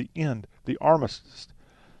anniversary of the end, the armistice.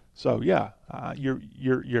 So yeah, you're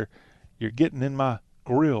getting in my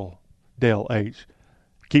grill, Dale H.,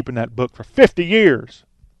 keeping that book for 50 years.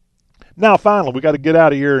 Now finally, we got to get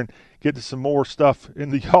out of here and get to some more stuff in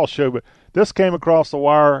the Y'all Show, but this came across the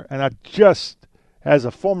wire, and I just, as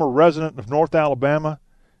a former resident of North Alabama,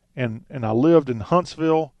 and I lived in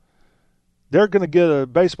Huntsville, they're going to get a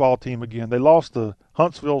baseball team again. They lost the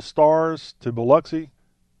Huntsville Stars to Biloxi,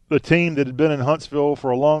 the team that had been in Huntsville for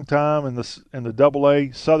a long time in the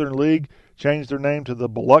AA Southern League, change their name to the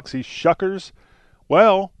Biloxi Shuckers.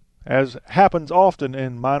 Well, as happens often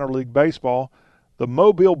in minor league baseball, the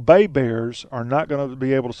Mobile Bay Bears are not going to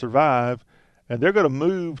be able to survive, and they're going to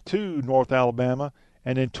move to North Alabama,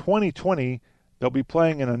 and in 2020 they'll be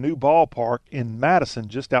playing in a new ballpark in Madison,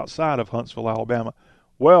 just outside of Huntsville, Alabama.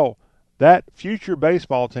 Well, that future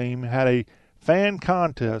baseball team had a fan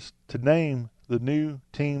contest to name the new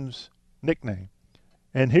team's nickname.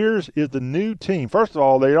 And here's is the new team. First of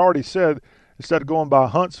all, they already said instead of going by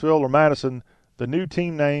Huntsville or Madison, the new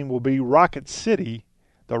team name will be Rocket City,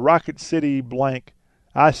 the Rocket City blank.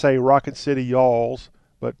 I say Rocket City Y'alls,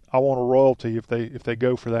 but I want a royalty if they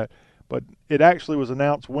go for that. But it actually was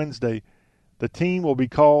announced Wednesday. The team will be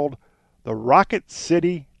called the Rocket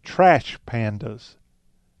City Trash Pandas.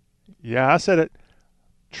 Yeah, I said it.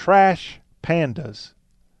 Trash Pandas.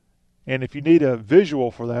 And if you need a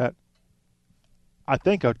visual for that, I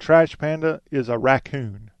think a trash panda is a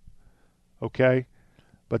raccoon. Okay?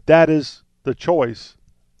 But that is the choice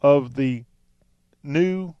of the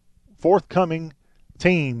new forthcoming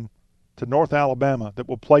team to North Alabama that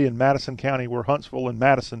will play in Madison County, where Huntsville and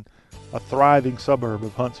Madison, a thriving suburb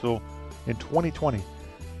of Huntsville, in 2020.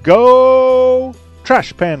 Go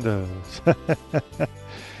Trash Pandas!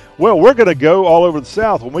 Well, we're going to go all over the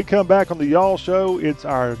South. When we come back on the Y'all Show, it's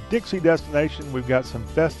our Dixie destination. We've got some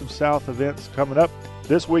Festive South events coming up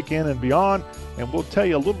this weekend and beyond, and we'll tell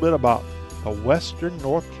you a little bit about the western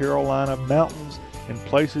North Carolina mountains and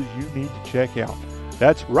places you need to check out.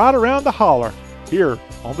 That's right around the holler here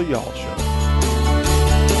on the Y'all Show.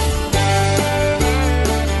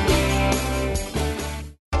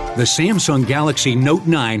 The Samsung Galaxy Note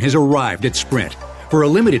 9 has arrived at Sprint. For a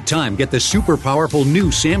limited time, get the super powerful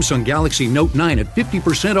new Samsung Galaxy Note 9 at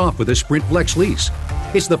 50% off with a Sprint Flex lease.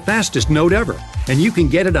 It's the fastest Note ever, and you can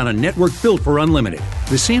get it on a network built for unlimited.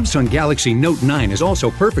 The Samsung Galaxy Note 9 is also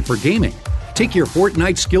perfect for gaming. Take your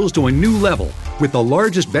Fortnite skills to a new level with the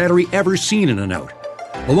largest battery ever seen in a Note.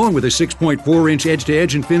 Along with a 6.4-inch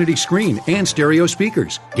edge-to-edge infinity screen and stereo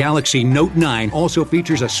speakers, Galaxy Note 9 also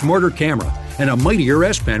features a smarter camera and a mightier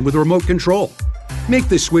S Pen with remote control. Make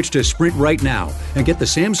the switch to Sprint right now and get the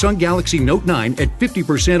Samsung Galaxy Note 9 at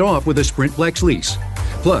 50% off with a Sprint Flex lease.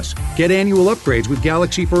 Plus, get annual upgrades with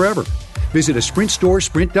Galaxy Forever. Visit a Sprint store,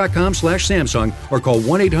 sprint.com/Samsung, or call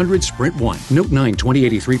 1-800-SPRINT1. Note 9,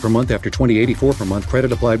 2083 per month after 2084 per month.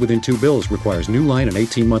 Credit applied within 2 bills. Requires new line and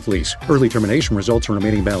 18-month lease. Early termination results in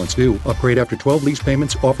remaining balance due. Upgrade after 12 lease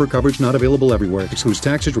payments. Offer coverage not available everywhere. Excludes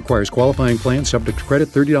taxes. Requires qualifying plan. Subject to credit.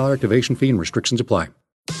 $30 activation fee and restrictions apply.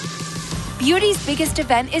 Beauty's biggest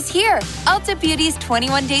event is here. Ulta Beauty's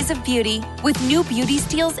 21 Days of Beauty, with new beauty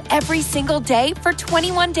steals every single day for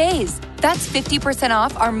 21 days. That's 50%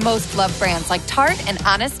 off our most loved brands like Tarte and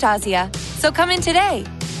Anastasia. So come in today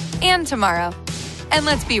and tomorrow. And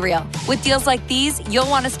let's be real, with deals like these, you'll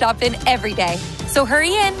want to stop in every day. So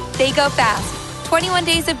hurry in, they go fast. 21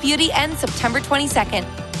 Days of Beauty ends September 22nd.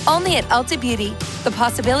 Only at Ulta Beauty. The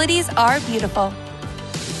possibilities are beautiful.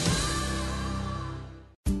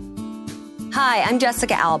 Hi, I'm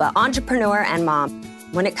Jessica Alba, entrepreneur and mom.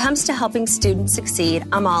 When it comes to helping students succeed,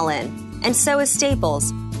 I'm all in. And so is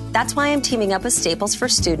Staples. That's why I'm teaming up with Staples for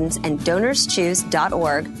Students and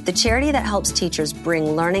DonorsChoose.org, the charity that helps teachers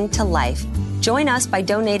bring learning to life. Join us by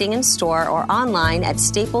donating in store or online at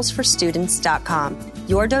staplesforstudents.com.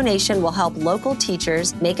 Your donation will help local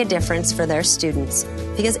teachers make a difference for their students,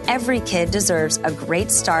 because every kid deserves a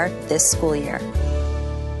great start this school year.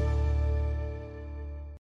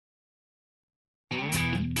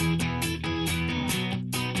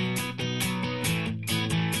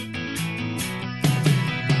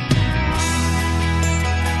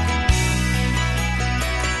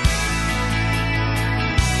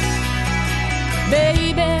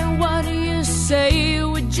 Baby, what do you say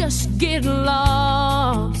we just get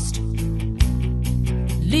lost?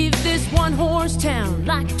 Leave this one-horse town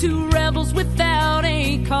like 2 rebels without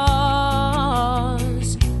a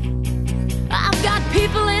cause. I've got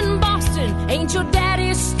people in Boston, ain't your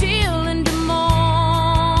daddy still in Des Moines?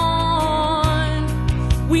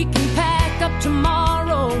 We can pack up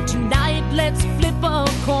tomorrow, tonight let's flip a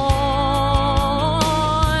coin.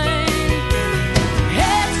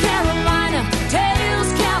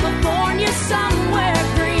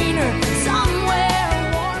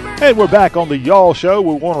 And we're back on the Y'all Show.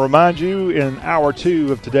 We want to remind you in hour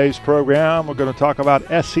 2 of today's program, we're going to talk about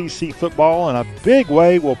SEC football in a big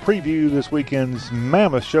way. We'll preview this weekend's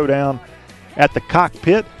mammoth showdown at the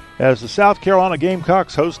Cockpit as the South Carolina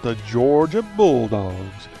Gamecocks host the Georgia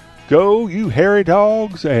Bulldogs. Go, you hairy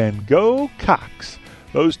dogs, and go Cocks.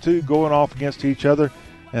 Those two going off against each other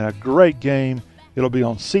in a great game. It'll be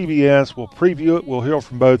on CBS. We'll preview it. We'll hear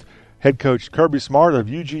from both head coach Kirby Smart of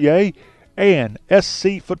UGA, and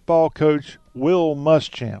SC football coach Will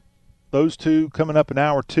Muschamp. Those two coming up in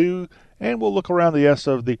hour 2, and we'll look around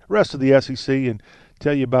the rest of the SEC and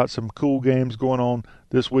tell you about some cool games going on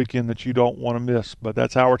this weekend that you don't want to miss. But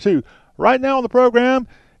that's hour 2. Right now on the program,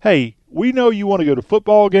 hey, we know you want to go to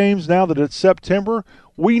football games now that it's September.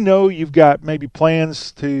 We know you've got maybe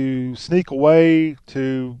plans to sneak away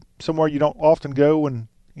to somewhere you don't often go when,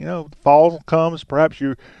 fall comes. Perhaps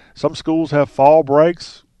some schools have fall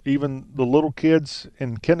breaks. Even the little kids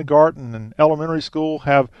in kindergarten and elementary school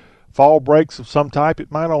have fall breaks of some type.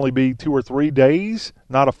 It might only be 2 or 3 days,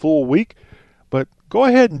 not a full week. But go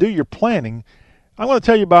ahead and do your planning. I'm going to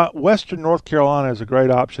tell you about Western North Carolina as a great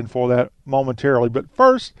option for that momentarily. But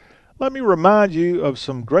first, let me remind you of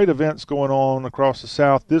some great events going on across the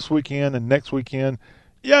South this weekend and next weekend.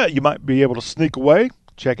 Yeah, you might be able to sneak away.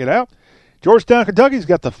 Check it out. Georgetown, Kentucky's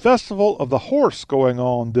got the Festival of the Horse going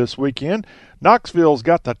on this weekend. Knoxville's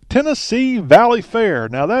got the Tennessee Valley Fair.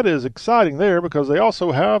 Now, that is exciting there because they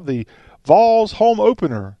also have the Vols home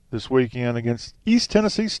opener this weekend against East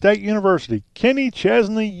Tennessee State University. Kenny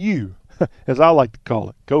Chesney U, as I like to call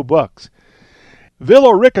it. Go Bucks.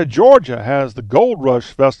 Villa Rica, Georgia has the Gold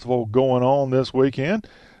Rush Festival going on this weekend.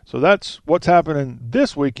 So that's what's happening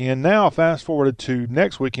this weekend. Now, fast forwarded to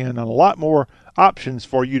next weekend, and a lot more options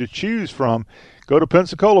for you to choose from. Go to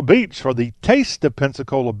Pensacola Beach for the Taste of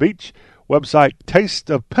Pensacola Beach website,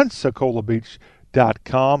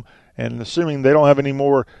 tasteofpensacolabeach.com. And assuming they don't have any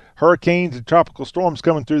more hurricanes and tropical storms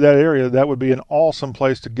coming through that area, that would be an awesome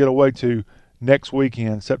place to get away to next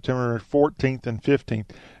weekend, September 14th and 15th.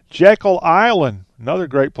 Jekyll Island, another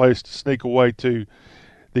great place to sneak away to.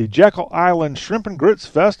 The Jekyll Island Shrimp and Grits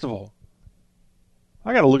Festival.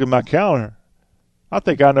 I got to look at my calendar. I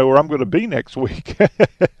think I know where I'm going to be next week.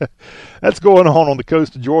 That's going on the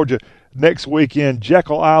coast of Georgia next weekend.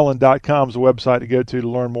 JekyllIsland.com is the website to go to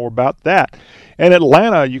learn more about that. And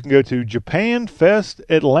Atlanta, you can go to Japan Fest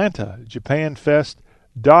Atlanta,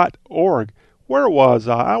 japanfest.org. Where was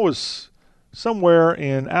I? I was somewhere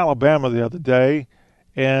in Alabama the other day,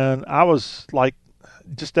 and I was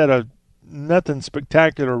just at a nothing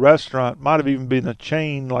spectacular restaurant. Might have even been a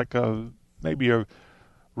chain, like maybe a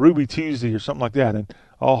Ruby Tuesday or something like that, and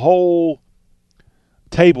a whole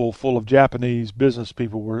table full of Japanese business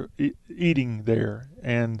people were eating there,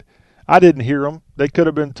 and I didn't hear them. They could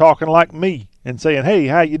have been talking like me and saying, "Hey,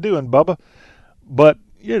 how you doing, Bubba?" But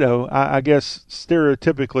I guess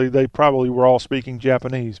stereotypically they probably were all speaking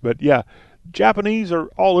Japanese. But yeah, Japanese are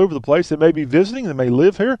all over the place. They may be visiting, they may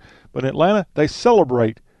live here, but in Atlanta they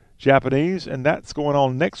celebrate Japanese, and that's going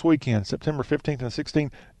on next weekend, September 15th and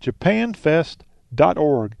 16th,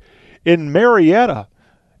 japanfest.org. In Marietta,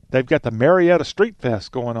 they've got the Marietta Street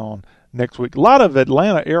Fest going on next week. A lot of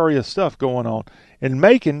Atlanta area stuff going on. In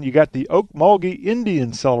Macon, you got the Okmulgee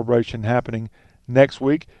Indian celebration happening next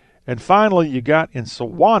week. And finally, you got in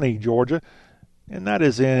Sewanee, Georgia, and that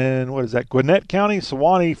is in, Gwinnett County,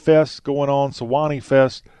 Sewanee Fest going on.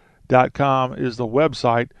 SewaneeFest.com is the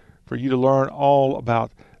website for you to learn all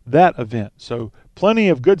about that event. So plenty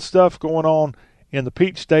of good stuff going on in the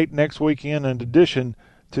Peach State next weekend. In addition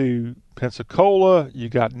to Pensacola, you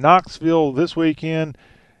got Knoxville this weekend.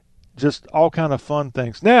 Just all kind of fun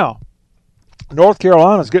things. Now, North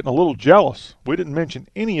Carolina's getting a little jealous. We didn't mention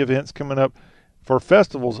any events coming up for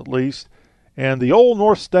festivals, at least. And the old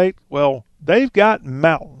North State, well, they've got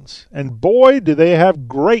mountains. And boy, do they have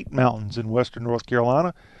great mountains in Western North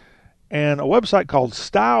Carolina. And a website called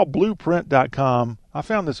StyleBlueprint.com, I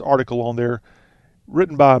found this article on there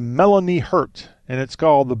written by Melanie Hurt, and it's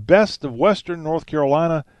called The Best of Western North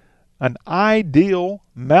Carolina, an Ideal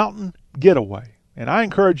Mountain Getaway. And I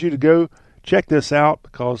encourage you to go check this out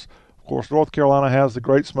because, of course, North Carolina has the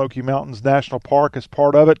Great Smoky Mountains National Park as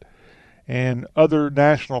part of it and other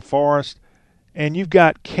national forests. And you've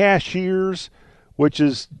got Cashiers, which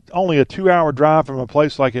is only a 2-hour drive from a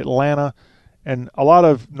place like Atlanta. And a lot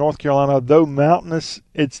of North Carolina, though mountainous,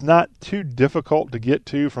 it's not too difficult to get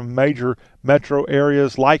to from major metro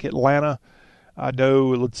areas like Atlanta. I know,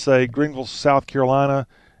 let's say, Greenville, South Carolina,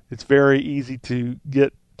 it's very easy to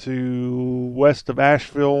get to west of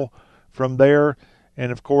Asheville from there.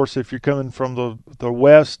 And, of course, if you're coming from the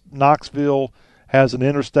west, Knoxville has an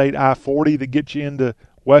interstate I-40 that gets you into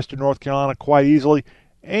western North Carolina quite easily.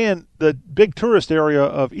 And the big tourist area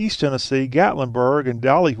of East Tennessee, Gatlinburg and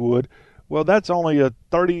Dollywood, well, that's only a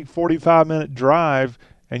 30, 45-minute drive,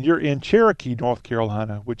 and you're in Cherokee, North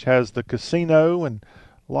Carolina, which has the casino and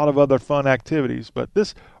a lot of other fun activities. But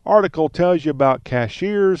this article tells you about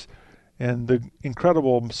Cashiers and the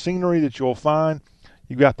incredible scenery that you'll find.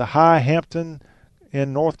 You've got the High Hampton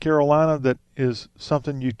in North Carolina that is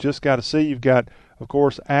something you just got to see. You've got, of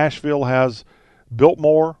course, Asheville has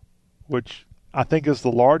Biltmore, which I think is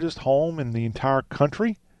the largest home in the entire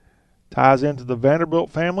country, ties into the Vanderbilt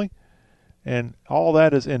family, and all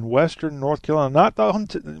that is in western North Carolina.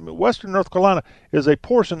 Western North Carolina is a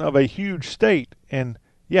portion of a huge state, and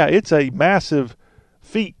yeah, it's a massive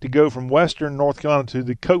feat to go from western North Carolina to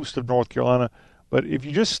the coast of North Carolina. But if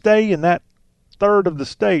you just stay in that third of the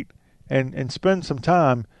state and spend some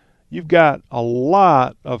time, you've got a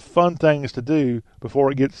lot of fun things to do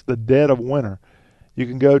before it gets the dead of winter. You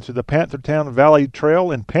can go to the Panthertown Valley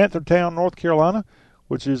Trail in Panthertown, North Carolina,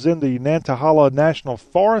 which is in the Nantahala National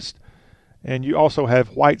Forest. And you also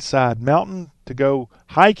have Whiteside Mountain to go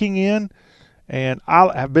hiking in. And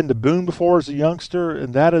I have been to Boone before as a youngster,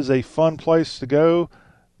 and that is a fun place to go.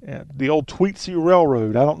 The old Tweetsie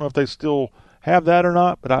Railroad. I don't know if they still have that or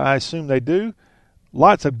not, but I assume they do.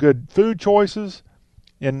 Lots of good food choices.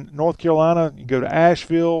 In North Carolina, you go to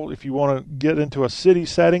Asheville if you want to get into a city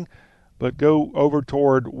setting, but go over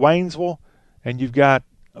toward Waynesville, and you've got,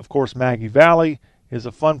 of course, Maggie Valley is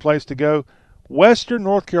a fun place to go. Western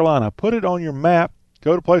North Carolina, put it on your map.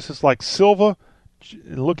 Go to places like Sylva,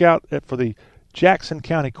 and look out for the Jackson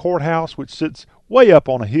County Courthouse, which sits way up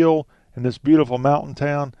on a hill in this beautiful mountain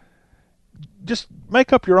town. Just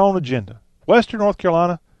make up your own agenda. Western North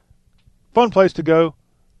Carolina, fun place to go.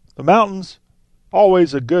 The mountains,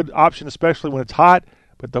 always a good option, especially when it's hot,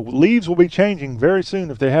 but the leaves will be changing very soon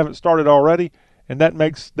if they haven't started already, and that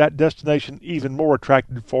makes that destination even more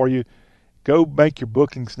attractive for you. Go make your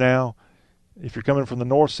bookings now. If you're coming from the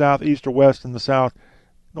north, south, east, or west in the south,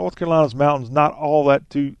 North Carolina's mountains not all that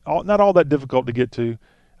difficult to get to.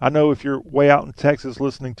 I know if you're way out in Texas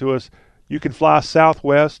listening to us, you can fly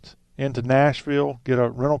southwest into Nashville, get a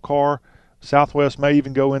rental car. Southwest may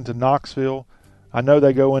even go into Knoxville. I know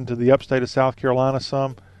they go into the upstate of South Carolina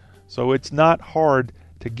some. So it's not hard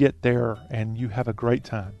to get there, and you have a great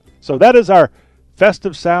time. So that is our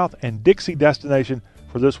Festive South and Dixie destination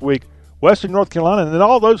for this week. Western North Carolina, and then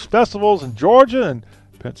all those festivals in Georgia and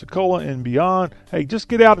Pensacola and beyond. Hey, just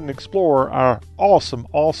get out and explore our awesome,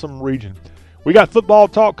 awesome region. We got football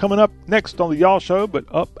talk coming up next on the Y'all Show, but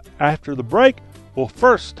up after the break, we'll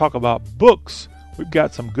first talk about books. We've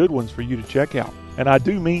got some good ones for you to check out. And I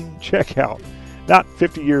do mean check out. Not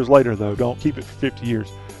 50 years later, though. Don't keep it for 50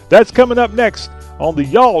 years. That's coming up next on the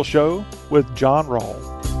Y'all Show with John Rawl.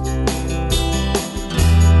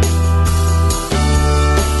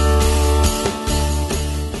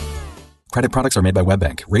 Credit products are made by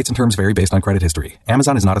WebBank. Rates and terms vary based on credit history.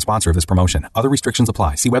 Amazon is not a sponsor of this promotion. Other restrictions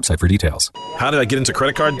apply. See website for details. How did I get into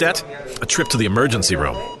credit card debt? A trip to the emergency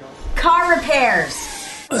room. Car repairs.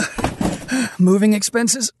 Moving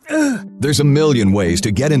expenses? There's a million ways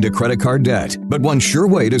to get into credit card debt, but one sure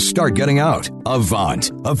way to start getting out.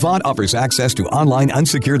 Avant. Avant offers access to online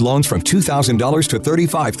unsecured loans from $2,000 to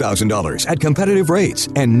 $35,000 at competitive rates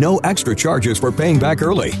and no extra charges for paying back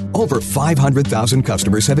early. Over 500,000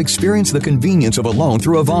 customers have experienced the convenience of a loan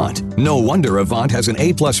through Avant. No wonder Avant has an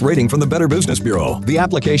A+ rating from the Better Business Bureau. The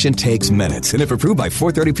application takes minutes, and if approved by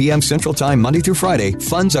 4:30 p.m. Central Time Monday through Friday,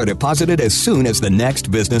 funds are deposited as soon as the next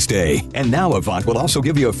business day. And now Avant will also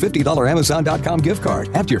give you a $50 Amazon.com gift card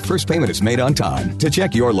after your first payment is made on time. To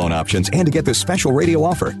check your loan options and to get this special radio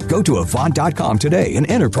offer, go to Avant.com today and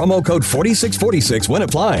enter promo code 4646 when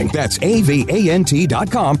applying. That's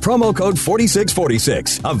AVANT.com, promo code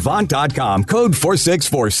 4646. Avant.com, code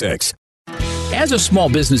 4646. As a small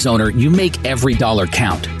business owner, you make every dollar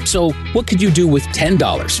count. So what could you do with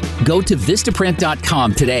 $10? Go to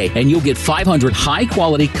Vistaprint.com today and you'll get 500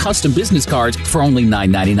 high-quality custom business cards for only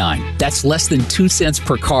 $9.99. That's less than 2 cents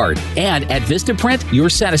per card. And at Vistaprint, your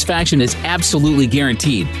satisfaction is absolutely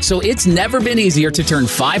guaranteed. So it's never been easier to turn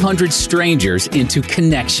 500 strangers into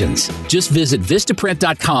connections. Just visit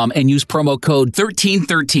Vistaprint.com and use promo code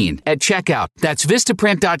 1313 at checkout. That's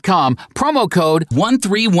Vistaprint.com, promo code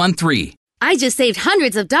 1313. I just saved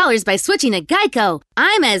hundreds of dollars by switching to Geico.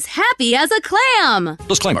 I'm as happy as a clam.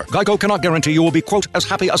 Disclaimer. Geico cannot guarantee you will be, quote, as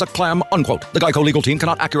happy as a clam, unquote. The Geico legal team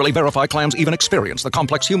cannot accurately verify clams even experience the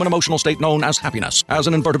complex human emotional state known as happiness. As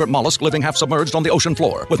an invertebrate mollusk living half submerged on the ocean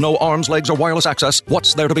floor, with no arms, legs, or wireless access,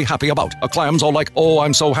 what's there to be happy about? A clam's all like, oh,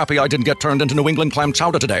 I'm so happy I didn't get turned into New England clam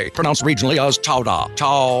chowder today. Pronounced regionally as chowder.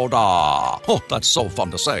 Chowder. Oh, that's so fun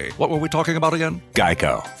to say. What were we talking about again?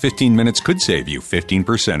 Geico. 15 minutes could save you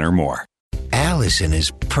 15% or more. Allison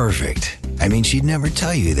is perfect. I mean, she'd never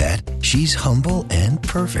tell you that. She's humble and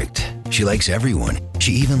perfect. She likes everyone.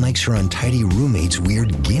 She even likes her untidy roommate's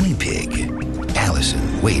weird guinea pig.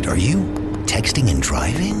 Allison, wait, are you texting and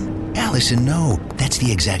driving? Allison, no. That's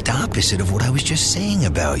the exact opposite of what I was just saying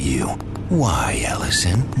about you. Why,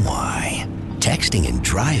 Allison? Why? Texting and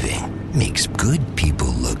driving makes good people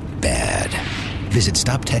look bad. Visit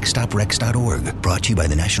StopTextsStopWrecks.org. Brought to you by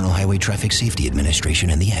the National Highway Traffic Safety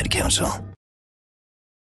Administration and the Ad Council.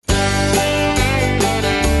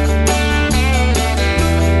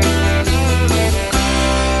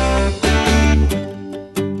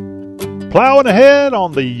 Plowing ahead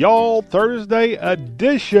on the Y'all Thursday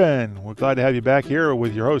edition. We're glad to have you back here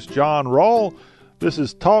with your host, John Rawl. This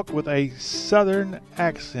is Talk with a Southern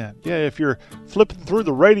Accent. Yeah, if you're flipping through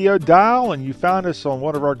the radio dial and you found us on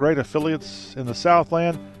one of our great affiliates in the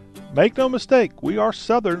Southland, make no mistake, we are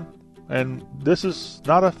Southern, and this is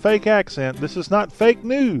not a fake accent. This is not fake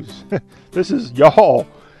news. This is y'all,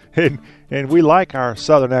 and we like our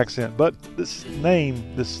Southern accent, but this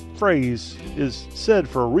name, this phrase is said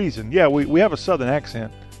for a reason. Yeah, we have a Southern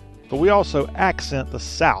accent, but we also accent the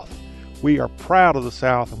South. We are proud of the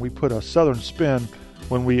South, and we put a Southern spin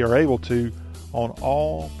when we are able to on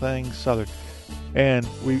all things Southern. And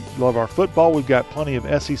we love our football. We've got plenty of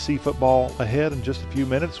SEC football ahead in just a few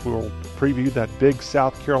minutes. We'll preview that big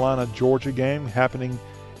South Carolina-Georgia game happening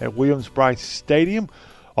at Williams-Brice Stadium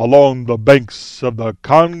along the banks of the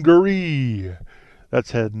Congaree.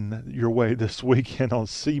 That's heading your way this weekend on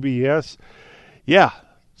CBS. Yeah.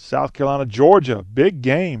 South Carolina, Georgia, big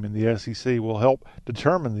game in the SEC will help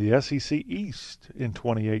determine the SEC East in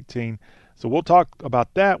 2018. So we'll talk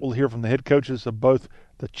about that. We'll hear from the head coaches of both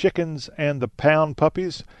the Chickens and the Pound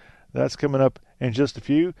Puppies. That's coming up in just a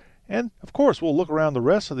few. And, of course, we'll look around the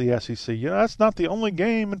rest of the SEC. You know, that's not the only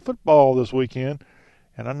game in football this weekend.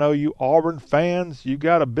 And I know you Auburn fans, you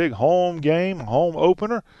got a big home game, a home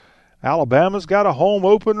opener. Alabama's got a home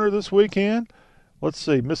opener this weekend. Let's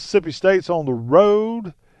see, Mississippi State's on the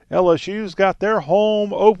road. LSU's got their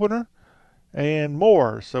home opener and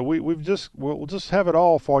more. So we'll just have it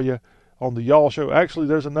all for you on the Y'all Show. Actually,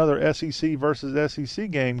 there's another SEC versus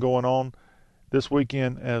SEC game going on this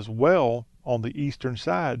weekend as well on the eastern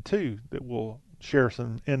side too that we'll share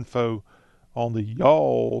some info on the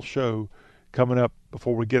Y'all Show coming up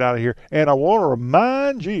before we get out of here. And I want to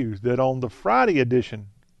remind you that on the Friday edition,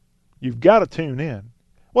 you've got to tune in.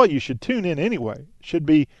 Well, you should tune in anyway. It should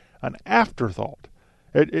be an afterthought.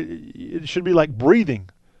 It should be like breathing.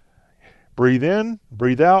 Breathe in,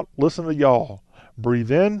 breathe out, listen to y'all.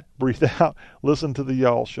 Breathe in, breathe out, listen to the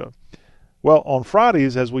Y'all Show. Well, on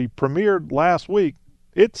Fridays, as we premiered last week,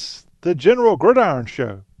 it's the General Gridiron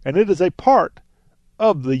Show, and it is a part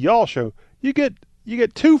of the Y'all Show. You get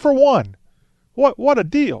 2 for 1. What a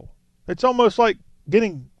deal. It's almost like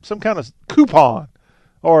getting some kind of coupon,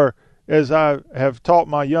 or as I have taught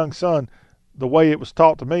my young son, the way it was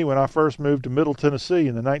taught to me when I first moved to Middle Tennessee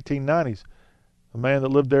in the 1990s. The man that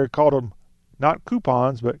lived there called them not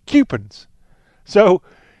coupons, but coupons. So,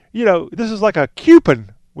 you know, this is like a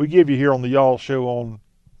coupon we give you here on the Y'all Show on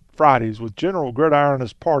Fridays with General Gridiron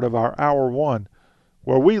as part of our Hour 1,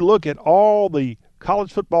 where we look at all the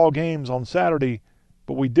college football games on Saturday,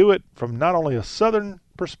 but we do it from not only a Southern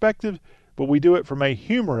perspective, but we do it from a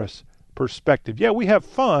humorous perspective. Yeah, we have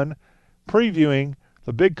fun previewing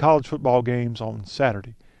the big college football games on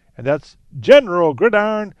Saturday. And that's General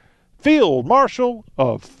Gridiron, Field Marshal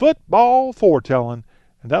of Football Foretelling.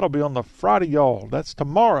 And that'll be on the Friday, y'all. That's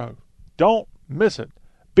tomorrow. Don't miss it.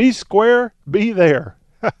 Be square, be there.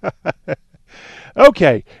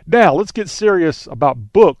 Okay, now let's get serious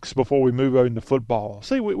about books before we move into football.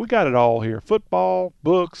 See, we got it all here. Football,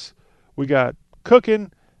 books, we got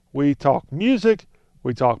cooking, we talk music,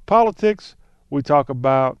 we talk politics, we talk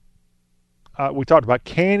about we talked about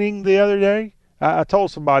canning the other day. I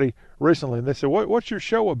told somebody recently, and they said, what's your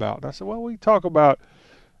show about? And I said, well, we talk about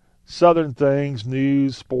Southern things,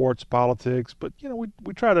 news, sports, politics, but, you know,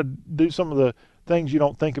 we try to do some of the things you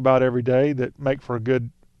don't think about every day that make for a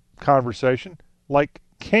good conversation, like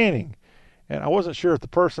canning. And I wasn't sure if the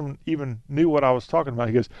person even knew what I was talking about.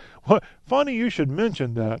 He goes, well, funny you should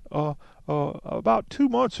mention that. About 2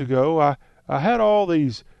 months ago, I had all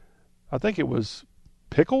these, I think it was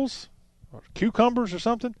pickles or cucumbers or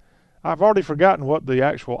something. I've already forgotten what the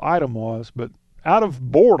actual item was, but out of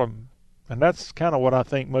boredom, and that's kind of what I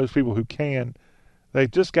think most people who can, they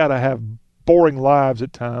just got to have boring lives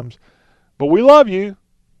at times. But we love you,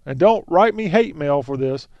 and don't write me hate mail for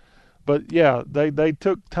this. But yeah, they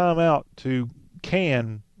took time out to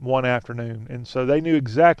can one afternoon, and so they knew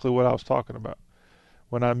exactly what I was talking about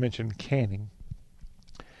when I mentioned canning.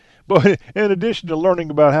 But in addition to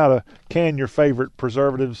learning about how to can your favorite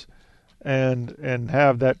preservatives and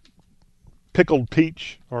have that pickled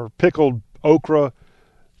peach or pickled okra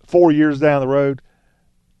 4 years down the road,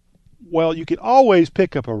 well, you can always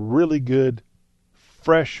pick up a really good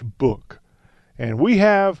fresh book. And we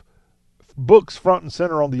have books front and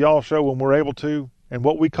center on the Y'all Show when we're able to, and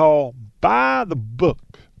what we call Buy the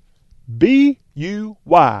Book.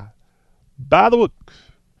 B-U-Y. Buy the Book.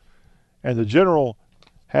 And the General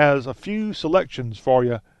has a few selections for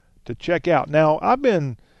you to check out. Now, I've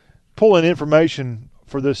been pulling information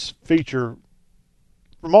for this feature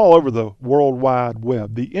from all over the World Wide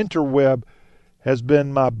Web. The interweb has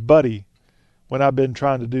been my buddy when I've been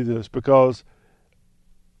trying to do this, because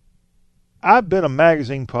I've been a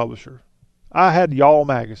magazine publisher. I had Y'all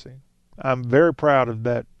Magazine. I'm very proud of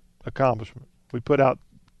that accomplishment. We put out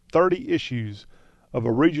 30 issues of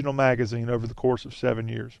a regional magazine over the course of 7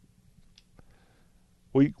 years.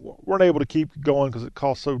 We weren't able to keep going because it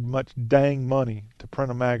costs so much dang money to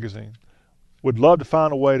print a magazine. Would love to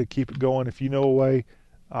find a way to keep it going. If you know a way,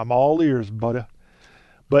 I'm all ears, buddy.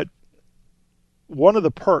 But one of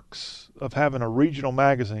the perks of having a regional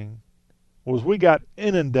magazine was we got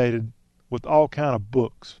inundated with all kind of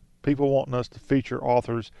books. People wanting us to feature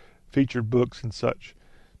authors, featured books and such.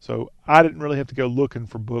 So I didn't really have to go looking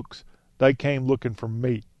for books. They came looking for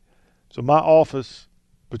me. So my office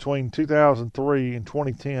between 2003 and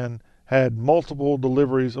 2010 had multiple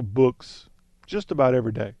deliveries of books just about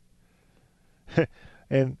every day.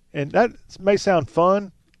 and that may sound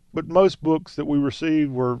fun, but most books that we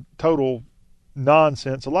received were total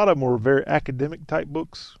nonsense. A lot of them were very academic type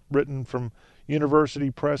books written from university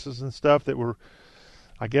presses and stuff that were,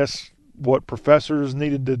 I guess, what professors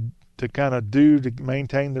needed to kind of do to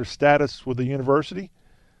maintain their status with the university.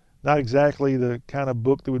 Not exactly the kind of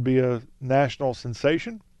book that would be a national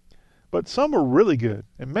sensation, but some are really good.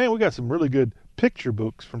 And man, we got some really good picture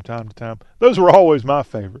books from time to time. Those were always my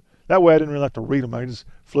favorite. That way I didn't really have to read them. I just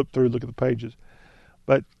flip through, look at the pages.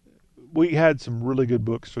 But we had some really good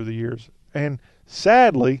books through the years. And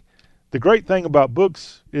sadly, the great thing about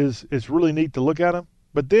books is it's really neat to look at them,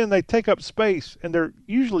 but then they take up space, and they're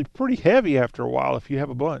usually pretty heavy after a while if you have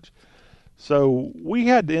a bunch. So we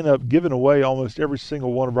had to end up giving away almost every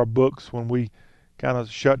single one of our books when we kind of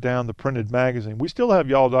shut down the printed magazine. We still have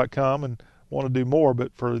y'all.com and want to do more,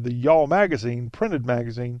 but for the Y'all Magazine, printed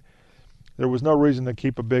magazine, there was no reason to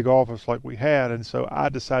keep a big office like we had, and so I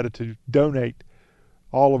decided to donate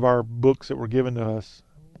all of our books that were given to us,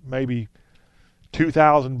 maybe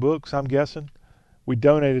 2,000 books, I'm guessing. We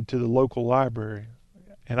donated to the local library,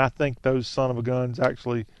 and I think those son of a guns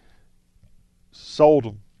actually sold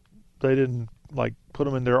them. They didn't like put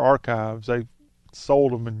them in their archives. They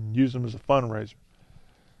sold them and used them as a fundraiser.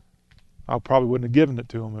 I probably wouldn't have given it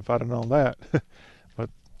to them if I'd have known that. But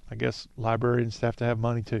I guess librarians have to have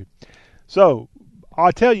money too. So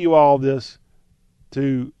I tell you all this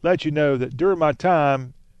to let you know that during my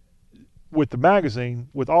time with the magazine,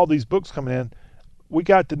 with all these books coming in, we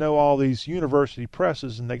got to know all these university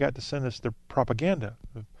presses, and they got to send us their propaganda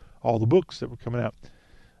of all the books that were coming out.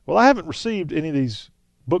 Well, I haven't received any of these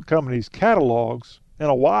book companies' catalogs in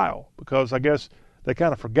a while because I guess they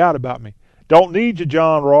kind of forgot about me. Don't need you,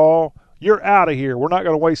 John Rawl. You're out of here. We're not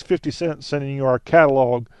going to waste 50 cents sending you our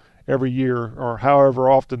catalog every year or however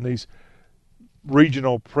often these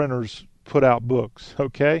regional printers put out books,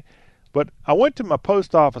 okay? But I went to my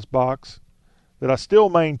post office box that I still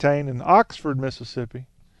maintain in Oxford, Mississippi,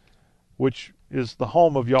 which is the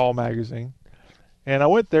home of Y'all Magazine. And I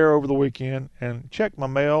went there over the weekend and checked my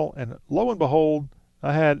mail, and lo and behold,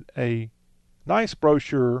 I had a nice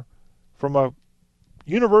brochure from a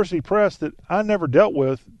university press that I never dealt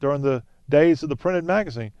with during the days of the printed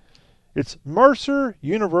magazine. It's Mercer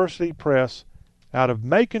University Press out of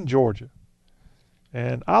Macon, Georgia.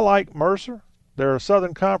 And I like Mercer. They're a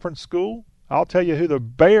Southern Conference school. I'll tell you who the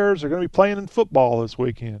Bears are going to be playing in football this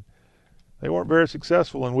weekend. They weren't very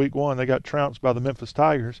successful in week one. They got trounced by the Memphis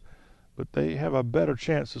Tigers, but they have a better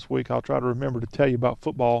chance this week. I'll try to remember to tell you about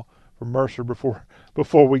football from Mercer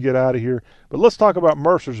before we get out of here. But let's talk about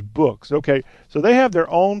Mercer's books. Okay, so they have their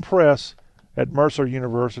own press at Mercer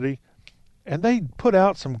University, and they put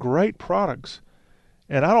out some great products.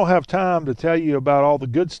 And I don't have time to tell you about all the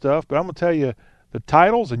good stuff, but I'm going to tell you the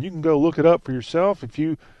titles, and you can go look it up for yourself. If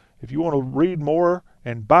you want to read more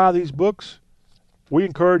and buy these books, we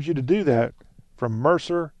encourage you to do that from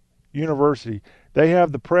Mercer University. They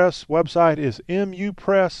have the press website is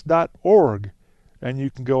mupress.org, and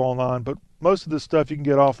you can go online. But most of this stuff you can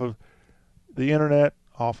get off of the internet,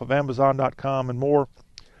 off of Amazon.com and more.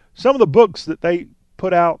 Some of the books that they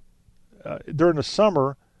put out during the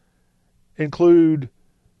summer include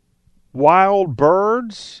Wild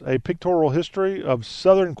Birds, a pictorial history of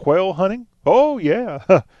southern quail hunting. Oh, yeah.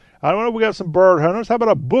 I don't know, we got some bird hunters. How about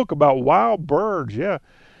a book about wild birds? Yeah.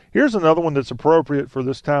 Here's another one that's appropriate for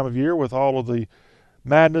this time of year with all of the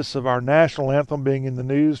madness of our national anthem being in the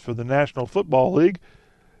news for the National Football League.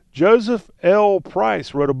 Joseph L.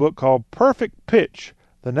 Price wrote a book called Perfect Pitch,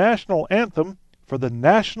 the National Anthem for the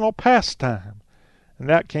National Pastime. And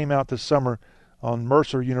that came out this summer on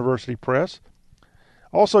Mercer University Press.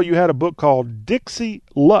 Also, you had a book called Dixie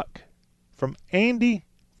Luck from Andy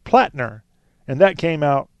Plattner, and that came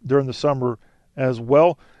out during the summer as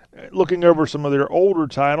well. Looking over some of their older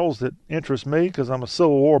titles that interest me because I'm a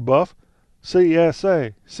Civil War buff.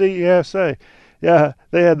 CSA. Yeah,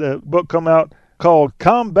 they had a book come out called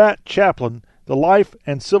Combat Chaplain, The Life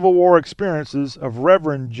and Civil War Experiences of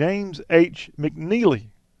Reverend James H. McNeely.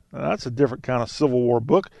 Now, that's a different kind of Civil War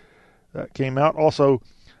book that came out. Also,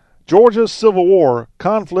 Georgia's Civil War,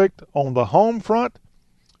 Conflict on the Home Front,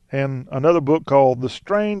 and another book called The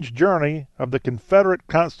Strange Journey of the Confederate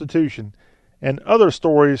Constitution, and other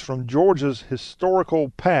stories from Georgia's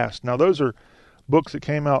historical past. Now, those are books that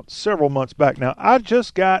came out several months back. Now, I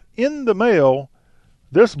just got in the mail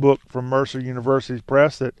this book from Mercer University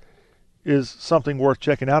Press that is something worth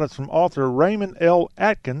checking out. It's from author Raymond L.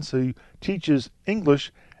 Atkins, who teaches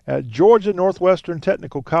English at Georgia Northwestern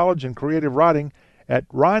Technical College and Creative Writing at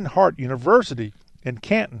Reinhardt University in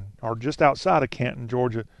Canton, or just outside of Canton,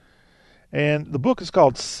 Georgia. And the book is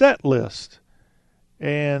called Set List,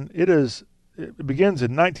 and it begins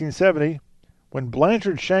in 1970 when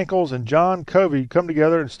Blanchard Shankles and John Covey come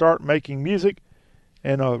together and start making music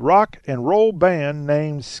in a rock and roll band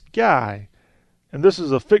named Sky. And this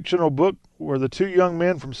is a fictional book where the two young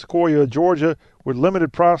men from Sequoia, Georgia, with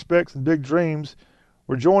limited prospects and big dreams,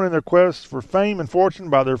 were joined in their quest for fame and fortune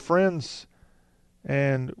by their friends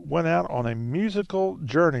and went out on a musical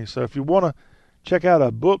journey. So if you want to check out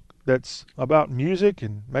a book that's about music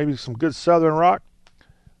and maybe some good Southern rock,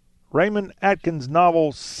 Raymond Atkins'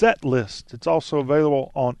 novel Set List. It's also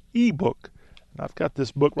available on ebook. And I've got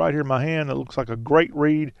this book right here in my hand. It looks like a great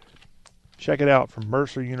read. Check it out from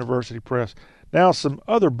Mercer University Press. Now, some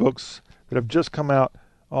other books that have just come out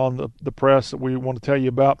on the press that we want to tell you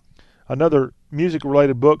about. Another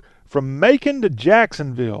music-related book, From Macon to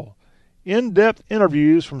Jacksonville. In-depth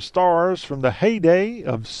interviews from stars from the heyday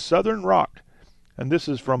of Southern rock. And this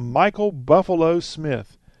is from Michael Buffalo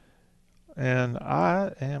Smith. And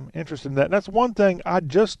I am interested in that. And that's one thing I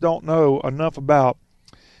just don't know enough about,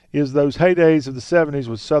 is those heydays of the 70s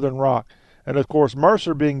with Southern rock. And, of course,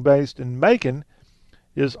 Mercer being based in Macon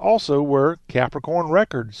is also where Capricorn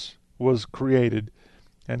Records was created.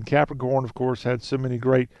 And Capricorn, of course, had so many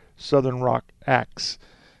great Southern rock acts.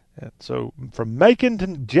 And so, From Macon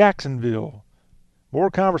to Jacksonville, more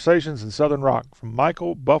conversations in Southern rock from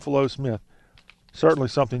Michael Buffalo Smith. Certainly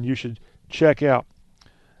something you should check out.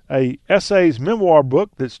 A essays memoir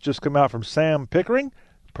book that's just come out from Sam Pickering,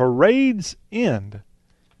 Parade's End.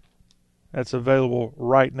 That's available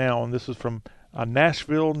right now, and this is from a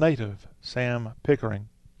Nashville native, Sam Pickering.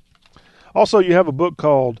 Also, you have a book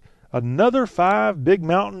called Another 5 Big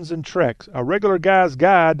Mountains and Treks, a regular guy's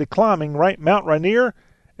guide to climbing Mount Rainier,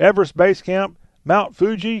 Everest Base Camp, Mount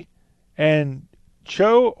Fuji, and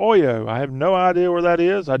Cho Oyo. I have no idea where that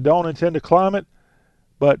is. I don't intend to climb it,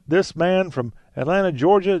 but this man from Atlanta,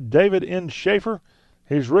 Georgia, David N. Schaefer,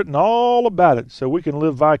 he's written all about it, so we can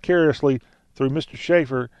live vicariously through Mr.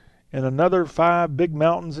 Schaefer in Another 5 Big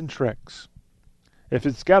Mountains and Treks. If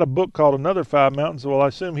it's got a book called Another 5 Mountains, well, I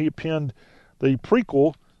assume he penned the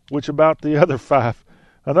prequel, which about the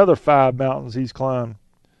another 5 mountains he's climbed.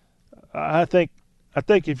 I think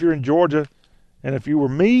if you're in Georgia, and if you were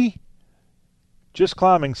me, just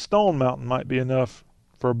climbing Stone Mountain might be enough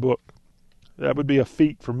for a book. That would be a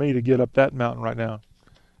feat for me to get up that mountain right now.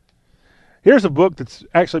 Here's a book that's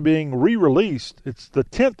actually being re-released. It's the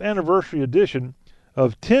 10th anniversary edition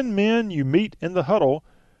of 10 Men You Meet in the Huddle,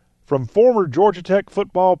 from former Georgia Tech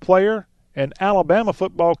football player and Alabama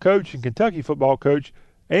football coach and Kentucky football coach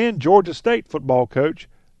and Georgia State football coach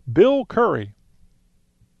Bill Curry.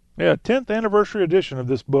 Yeah, 10th anniversary edition of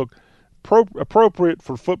this book, appropriate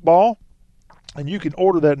for football, and you can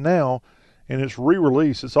order that now, and it's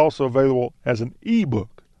re-released. It's also available as an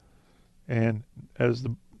ebook. And as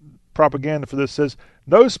the propaganda for this says,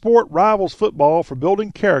 no sport rivals football for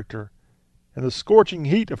building character. In the scorching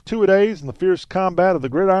heat of two-a-days and the fierce combat of the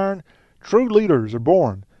gridiron, true leaders are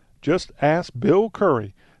born. Just ask Bill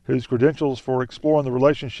Curry, whose credentials for exploring the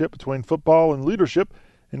relationship between football and leadership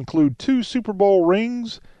include 2 Super Bowl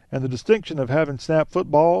rings and the distinction of having snapped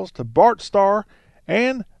footballs to Bart Starr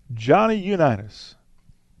and Johnny Unitas.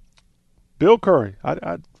 Bill Curry,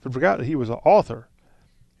 I forgot that he was an author.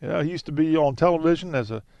 He used to be on television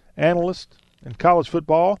as an analyst in college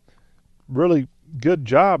football. Really good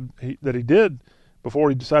job that he did before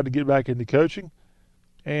he decided to get back into coaching.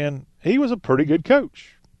 And he was a pretty good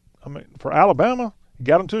coach. I mean, for Alabama, he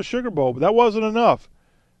got them to a Sugar Bowl, but that wasn't enough.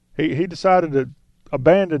 He decided to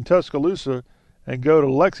abandon Tuscaloosa and go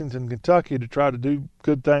to Lexington, Kentucky to try to do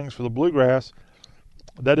good things for the Bluegrass.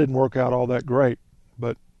 That didn't work out all that great,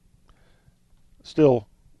 but still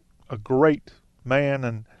a great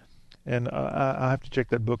man, and I have to check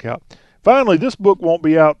that book out. Finally, this book won't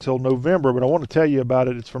be out till November, but I want to tell you about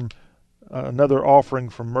it. It's from another offering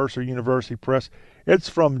from Mercer University Press. It's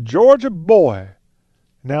from Georgia Boy.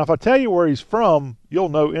 Now, if I tell you where he's from, you'll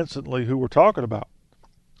know instantly who we're talking about.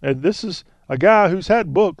 And this is a guy who's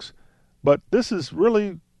had books, but this is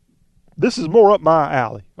more up my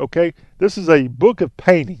alley, okay? This is a book of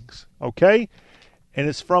paintings, okay? And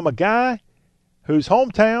it's from a guy whose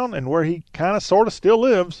hometown and where he kind of sort of still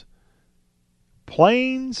lives,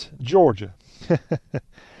 Plains, Georgia.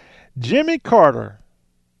 Jimmy Carter,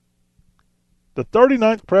 the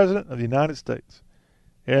 39th President of the United States.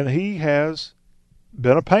 And he has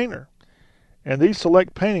been a painter. And these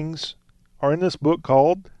select paintings are in this book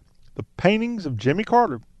called The Paintings of Jimmy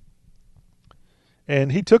Carter.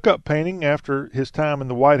 And he took up painting after his time in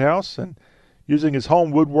the White House, and using his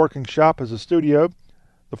home woodworking shop as a studio,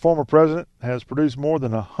 the former president has produced more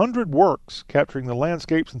than 100 works capturing the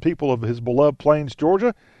landscapes and people of his beloved Plains,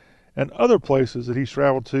 Georgia, and other places that he's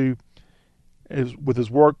traveled to with his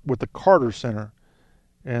work with the Carter Center.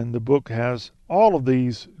 And the book has all of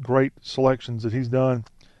these great selections that he's done,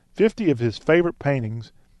 50 of his favorite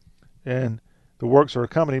paintings, and the works are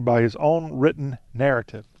accompanied by his own written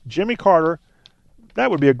narrative. Jimmy Carter, that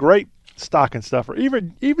would be a great stocking stuffer.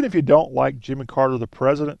 Even if you don't like Jimmy Carter, the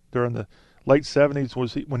president, during the late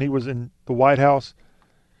 70s, when he was in the White House,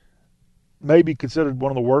 maybe considered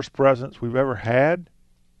one of the worst presidents we've ever had.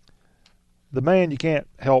 The man, you can't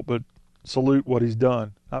help but salute what he's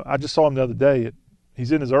done. I just saw him the other day.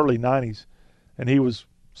 He's in his early 90s, and he was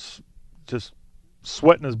just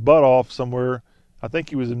sweating his butt off somewhere. I think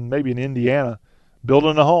he was in Indiana,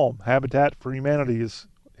 building a home. Habitat for Humanity is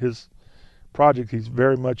his project he's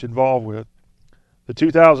very much involved with. The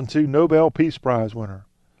 2002 Nobel Peace Prize winner,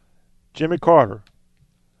 Jimmy Carter,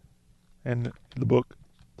 and the book,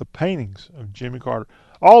 The Paintings of Jimmy Carter.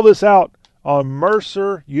 All this out on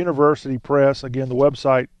Mercer University Press. Again, the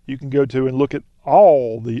website you can go to and look at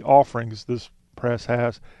all the offerings this press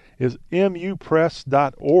has is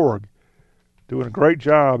mupress.org. Doing a great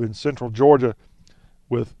job in Central Georgia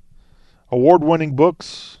with award-winning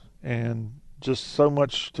books and just so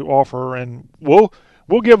much to offer. And we'll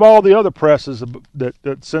give all the other presses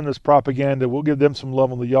that send us propaganda, we'll give them some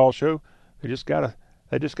love on the Y'all Show. They just gotta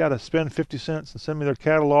spend 50 cents and send me their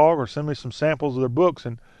catalog or send me some samples of their books,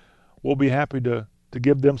 and we'll be happy to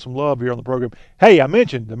give them some love here on the program. Hey, I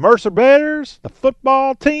mentioned the Mercer Bears, the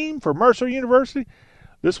football team for Mercer University.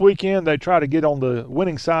 This weekend they try to get on the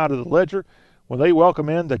winning side of the ledger when they welcome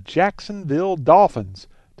in the Jacksonville Dolphins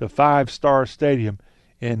to Five Star Stadium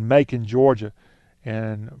in Macon, Georgia.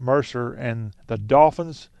 And Mercer and the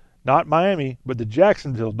Dolphins, not Miami, but the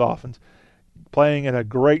Jacksonville Dolphins, playing in a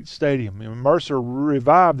great stadium. And Mercer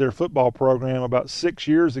revived their football program about 6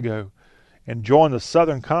 years ago and joined the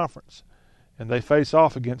Southern Conference. And they face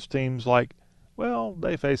off against teams like,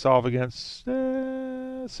 they face off against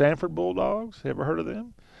Sanford Bulldogs. Ever heard of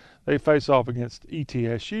them? They face off against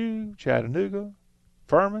ETSU, Chattanooga,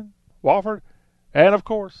 Furman, Wofford, and, of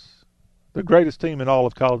course, the greatest team in all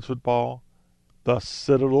of college football, the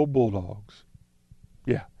Citadel Bulldogs.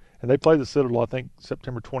 Yeah, and they play the Citadel, I think,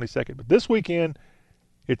 September 22nd. But this weekend,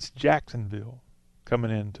 it's Jacksonville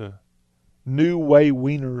coming into New Way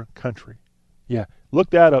Wiener country. Yeah,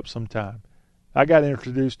 look that up sometime. I got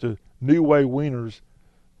introduced to New Way Wieners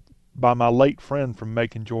by my late friend from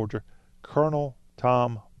Macon, Georgia, Colonel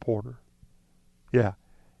Tom Porter. Yeah,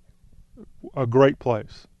 a great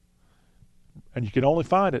place. And you can only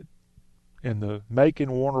find it in the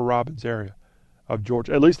Macon, Warner Robins area of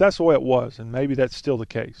Georgia. At least that's the way it was, and maybe that's still the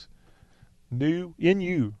case. New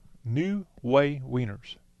Way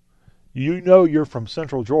Wieners. You know you're from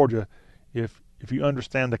Central Georgia if you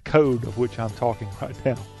understand the code of which I'm talking right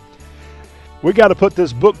now. We got to put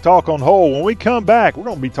this book talk on hold. When we come back, we're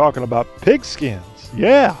going to be talking about pigskins.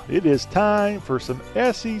 Yeah, it is time for some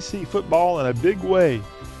SEC football in a big way.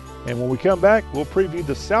 And when we come back, we'll preview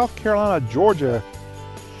the South Carolina-Georgia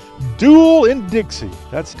duel in Dixie.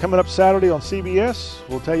 That's coming up Saturday on CBS.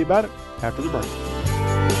 We'll tell you about it after the break.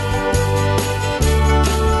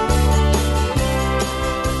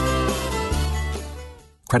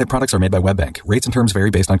 Credit products are made by WebBank. Rates and terms vary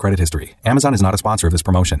based on credit history. Amazon is not a sponsor of this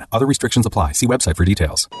promotion. Other restrictions apply. See website for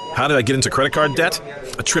details. How did I get into credit card debt?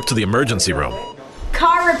 A trip to the emergency room.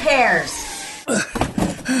 Car repairs.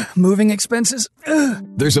 Moving expenses? Ugh.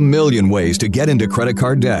 There's a million ways to get into credit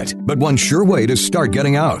card debt, but one sure way to start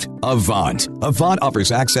getting out. Avant. Avant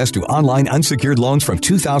offers access to online unsecured loans from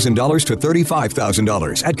 $2,000 to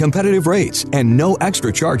 $35,000 at competitive rates and no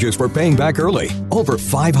extra charges for paying back early. Over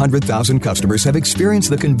 500,000 customers have experienced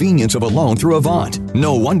the convenience of a loan through Avant.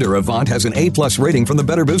 No wonder Avant has an A-plus rating from the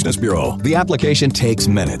Better Business Bureau. The application takes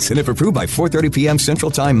minutes, and if approved by 4:30 p.m.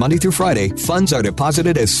 Central Time Monday through Friday, funds are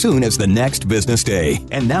deposited as soon as the next business day.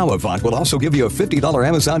 And now Avant will also give you a $50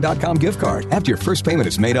 Amazon.com gift card after your first payment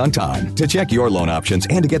is made on time. To check your loan options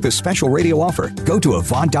and to get this special radio offer, go to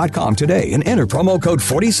Avant.com today and enter promo code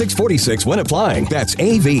 4646 when applying. That's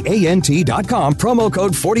AVANT.com, promo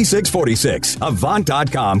code 4646.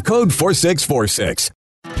 Avant.com, code 4646.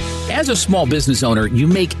 As a small business owner, you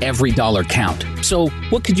make every dollar count. So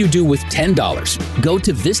what could you do with $10? Go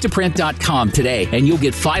to Vistaprint.com today and you'll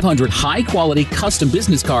get 500 high-quality custom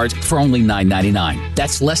business cards for only $9.99.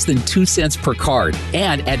 That's less than 2 cents per card.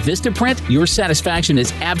 And at Vistaprint, your satisfaction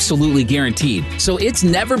is absolutely guaranteed. So it's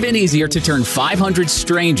never been easier to turn 500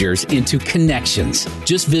 strangers into connections.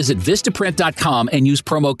 Just visit Vistaprint.com and use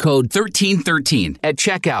promo code 1313 at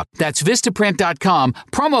checkout. That's Vistaprint.com,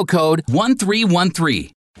 promo code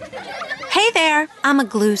 1313. Hey there, I'm a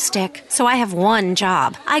glue stick, so I have one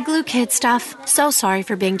job. I glue kid stuff. So sorry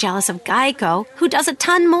for being jealous of Geico, who does a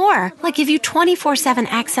ton more, like give you 24/7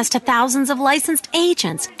 access to thousands of licensed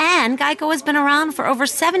agents. And Geico has been around for over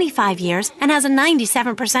 75 years and has a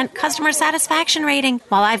 97% customer satisfaction rating.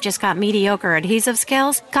 While I've just got mediocre adhesive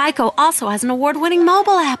skills, Geico also has an award-winning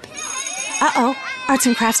mobile app. Uh-oh, arts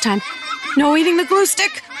and crafts time. No eating the glue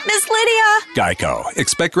stick, Miss Lydia! Geico.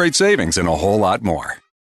 Expect great savings and a whole lot more.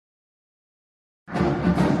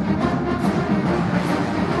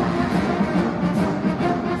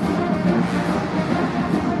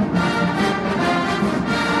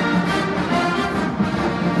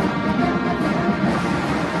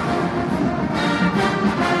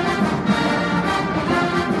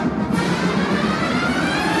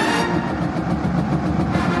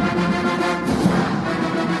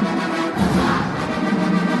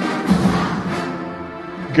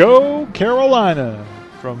 Go Carolina!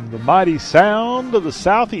 From the mighty sound of the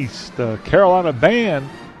Southeast, the Carolina Band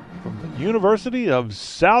from the University of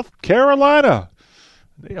South Carolina.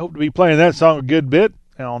 They hope to be playing that song a good bit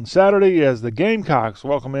on Saturday as the Gamecocks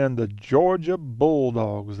welcome in the Georgia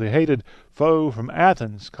Bulldogs. The hated foe from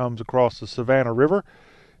Athens comes across the Savannah River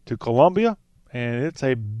to Columbia, and it's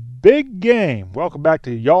a big game. Welcome back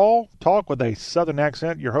to Y'all Talk with a Southern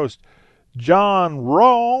Accent. Your host, John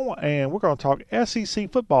Rawl, and we're going to talk SEC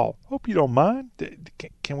football. Hope you don't mind.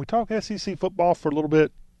 Can we talk SEC football for a little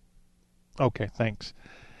bit? Okay, thanks.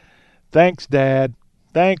 Thanks, Dad.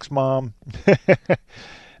 Thanks, Mom.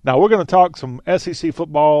 Now, we're going to talk some SEC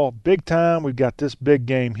football big time. We've got this big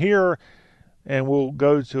game here, and we'll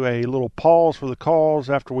go to a little pause for the calls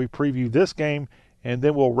after we preview this game, and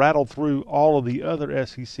then we'll rattle through all of the other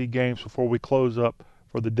SEC games before we close up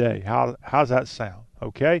for the day. How's that sound?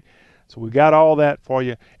 Okay? So we got all that for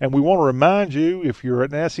you. And we want to remind you, if you're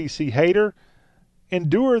an SEC hater,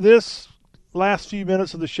 endure this last few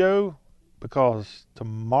minutes of the show, because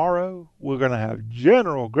tomorrow we're going to have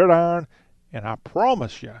General Gridiron, and I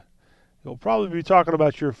promise you, he'll probably be talking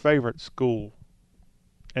about your favorite school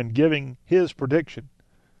and giving his prediction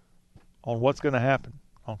on what's going to happen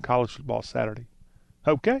on college football Saturday.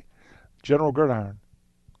 Okay? General Gridiron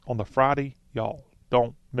on the Friday, y'all.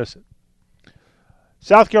 Don't miss it.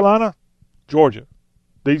 South Carolina, Georgia.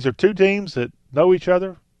 These are two teams that know each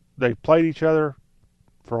other. They've played each other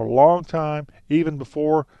for a long time, even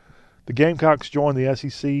before the Gamecocks joined the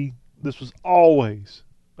SEC. This was always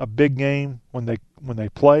a big game when they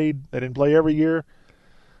played. They didn't play every year.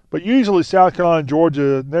 But usually South Carolina and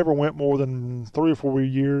Georgia never went more than 3 or 4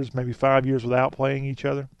 years, maybe 5 years without playing each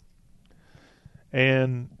other.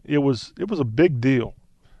 And it was a big deal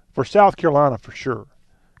for South Carolina for sure.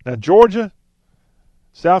 Now Georgia,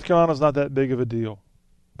 South Carolina's not that big of a deal.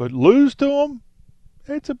 But lose to them,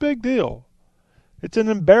 it's a big deal. It's an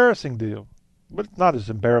embarrassing deal. But it's not as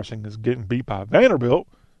embarrassing as getting beat by Vanderbilt,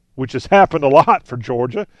 which has happened a lot for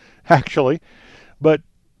Georgia, actually. But,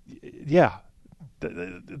 yeah,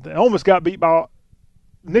 they almost got beat by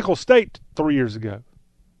Nicholls State 3 years ago.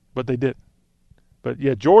 But they didn't. But,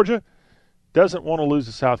 yeah, Georgia doesn't want to lose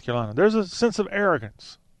to South Carolina. There's a sense of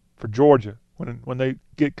arrogance for Georgia when they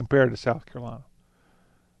get compared to South Carolina.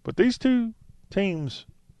 But these two teams,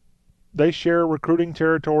 they share recruiting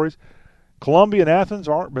territories. Columbia and Athens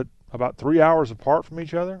aren't but about 3 hours apart from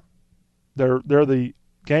each other. They're the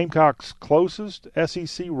Gamecocks' closest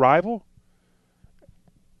SEC rival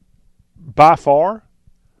by far.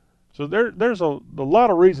 So there's a lot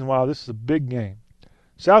of reason why this is a big game.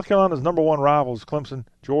 South Carolina's number one rival is Clemson.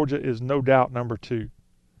 Georgia is no doubt number 2.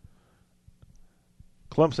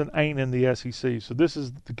 Clemson ain't in the SEC, so this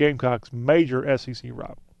is the Gamecocks' major SEC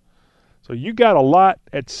rival. So you got a lot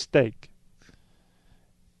at stake.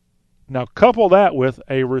 Now couple that with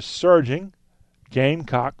a resurging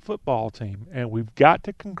Gamecock football team, and we've got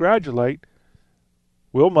to congratulate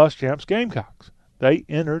Will Muschamp's Gamecocks. They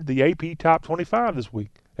entered the AP Top 25 this week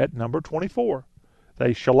at number 24.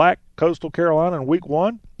 They shellacked Coastal Carolina in Week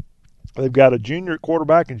 1. They've got a junior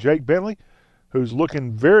quarterback in Jake Bentley who's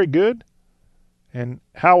looking very good. And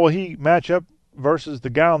how will he match up versus the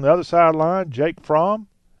guy on the other sideline, Jake Fromm?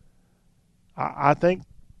 I think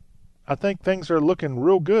things are looking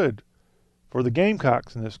real good for the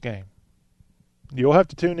Gamecocks in this game. You'll have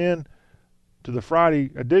to tune in to the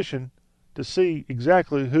Friday edition to see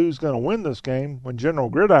exactly who's going to win this game when General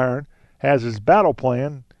Gridiron has his battle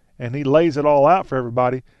plan and he lays it all out for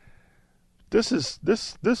everybody. This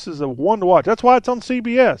is a one to watch. That's why it's on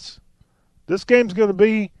CBS. This game's going to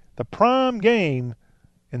be the prime game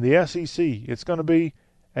in the SEC. It's going to be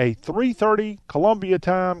a 3:30 Columbia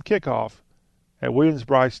time kickoff at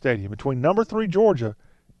Williams-Brice Stadium between number 3 Georgia,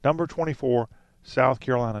 number 24 South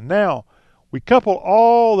Carolina. Now, we couple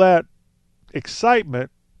all that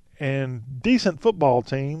excitement and decent football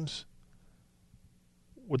teams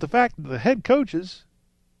with the fact that the head coaches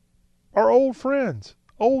are old friends,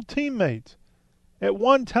 old teammates. At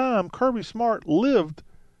one time, Kirby Smart lived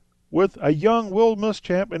with a young Will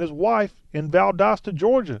Muschamp and his wife in Valdosta,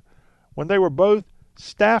 Georgia, when they were both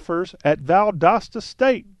staffers at Valdosta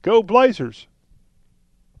State. Go Blazers.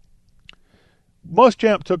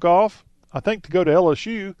 Muschamp took off, I think, to go to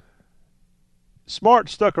LSU. Smart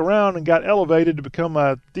stuck around and got elevated to become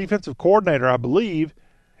a defensive coordinator, I believe.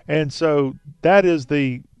 And so that is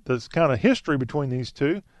the kind of history between these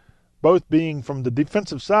two, both being from the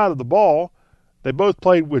defensive side of the ball. They both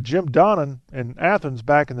played with Jim Donnan in Athens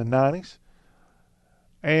back in the 90s.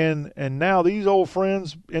 And now these old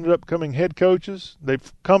friends ended up becoming head coaches.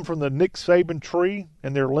 They've come from the Nick Saban tree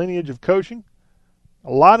and their lineage of coaching.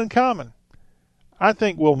 A lot in common. I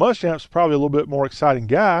think Will Muschamp's probably a little bit more exciting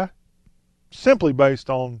guy, simply based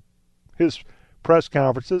on his press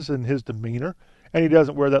conferences and his demeanor. And he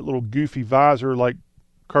doesn't wear that little goofy visor like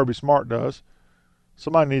Kirby Smart does.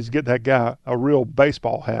 Somebody needs to get that guy a real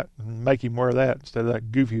baseball hat and make him wear that instead of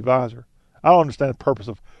that goofy visor. I don't understand the purpose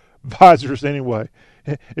of visors anyway.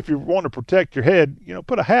 If you want to protect your head,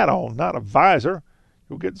 put a hat on, not a visor.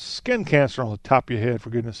 You'll get skin cancer on the top of your head, for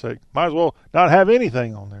goodness sake. Might as well not have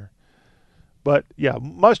anything on there. But, yeah,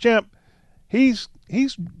 Muschamp, he's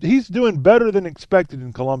doing better than expected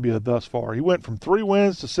in Columbia thus far. He went from 3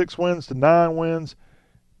 wins to 6 wins to 9 wins.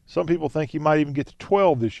 Some people think he might even get to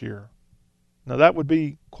 12 this year. Now, that would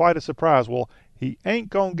be quite a surprise. Well, he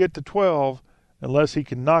ain't going to get to 12 unless he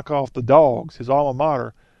can knock off the Dogs, his alma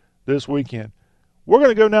mater, this weekend. We're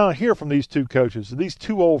going to go now and hear from these two coaches, these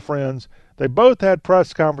two old friends. They both had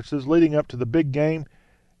press conferences leading up to the big game,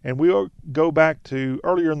 and we'll go back to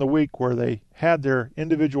earlier in the week where they had their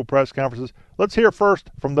individual press conferences. Let's hear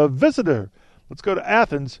first from the visitor. Let's go to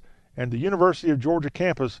Athens and the University of Georgia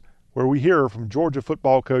campus where we hear from Georgia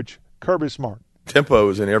football coach Kirby Smart. Tempo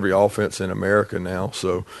is in every offense in America now,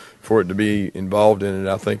 so for it to be involved in it,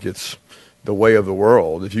 I think it's the way of the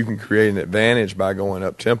world. If you can create an advantage by going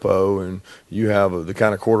up tempo and you have the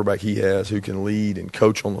kind of quarterback he has who can lead and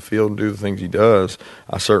coach on the field and do the things he does,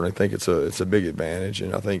 I certainly think it's a big advantage.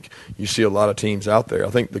 And I think you see a lot of teams out there. I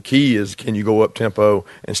think the key is, can you go up tempo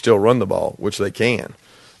and still run the ball, which they can.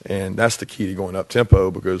 And that's the key to going up tempo,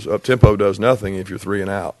 because up tempo does nothing if you're 3 and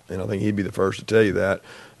out. And I think he'd be the first to tell you that.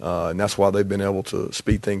 And that's why they've been able to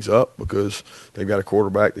speed things up, because they've got a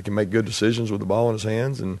quarterback that can make good decisions with the ball in his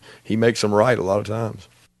hands, and he makes them right a lot of times.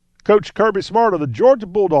 Coach Kirby Smart of the Georgia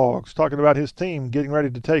Bulldogs talking about his team getting ready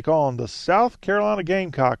to take on the South Carolina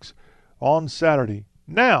Gamecocks on Saturday.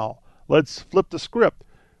 Now, let's flip the script.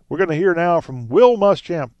 We're going to hear now from Will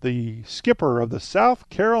Muschamp, the skipper of the South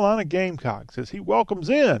Carolina Gamecocks, as he welcomes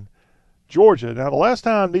in Georgia. Now, the last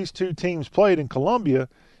time these two teams played in Columbia,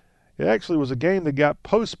 it actually was a game that got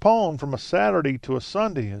postponed from a Saturday to a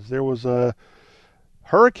Sunday, as there was a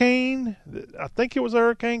hurricane. I think it was a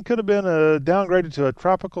hurricane. Could have been downgraded to a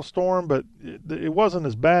tropical storm, but it wasn't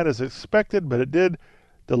as bad as expected, but it did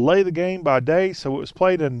delay the game by a day, so it was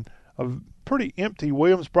played in a pretty empty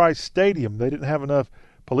Williams-Brice Stadium. They didn't have enough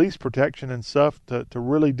police protection and stuff to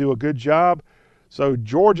really do a good job. So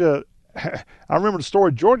Georgia, I remember the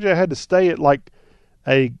story, Georgia had to stay at like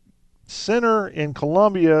a center in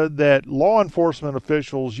Columbia that law enforcement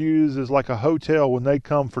officials use as like a hotel when they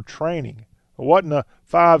come for training It wasn't a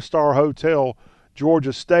 5-star hotel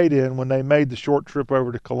Georgia stayed in when they made the short trip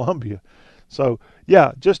over to Columbia. So,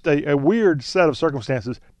 yeah, just a weird set of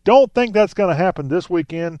circumstances. Don't think that's going to happen this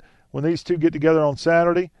weekend when these two get together on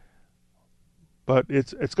Saturday. But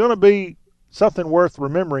it's going to be something worth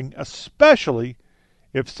remembering, especially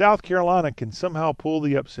if South Carolina can somehow pull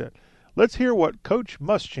the upset. Let's hear what Coach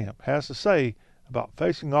Muschamp has to say about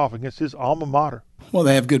facing off against his alma mater. Well,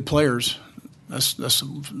 they have good players. That's the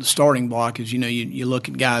starting block is, you look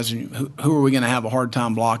at guys and who are we going to have a hard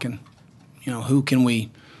time blocking? Who can we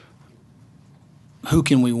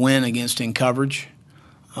win against in coverage?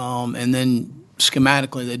 And then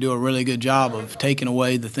schematically they do a really good job of taking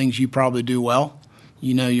away the things you probably do well.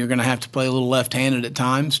 You're going to have to play a little left-handed at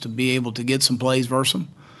times to be able to get some plays versus them,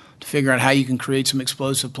 to figure out how you can create some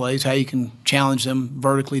explosive plays, how you can challenge them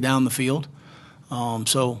vertically down the field.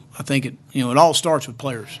 So I think it all starts with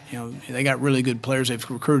players. They got really good players. They've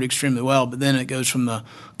recruited extremely well, but then it goes from the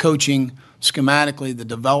coaching, schematically, the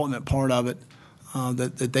development part of it,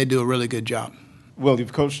 that they do a really good job. Well,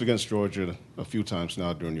 you've coached against Georgia a few times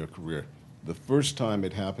now during your career. The first time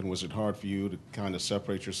it happened, was it hard for you to kind of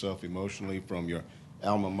separate yourself emotionally from your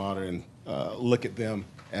alma mater and look at them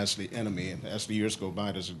as the enemy? And as the years go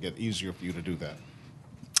by, does it get easier for you to do that?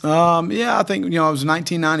 Yeah, I think, it was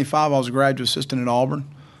 1995. I was a graduate assistant at Auburn.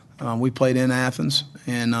 We played in Athens,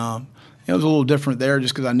 and it was a little different there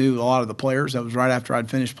just because I knew a lot of the players. That was right after I'd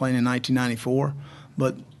finished playing in 1994.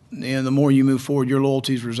 But, the more you move forward, your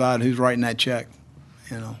loyalties reside who's writing that check,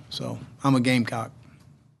 So I'm a Gamecock.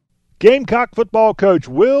 Gamecock football coach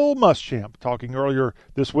Will Muschamp talking earlier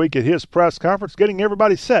this week at his press conference, getting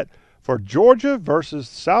everybody set for Georgia versus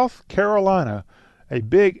South Carolina, a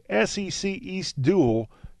big SEC East duel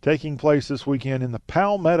taking place this weekend in the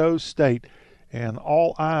Palmetto State. And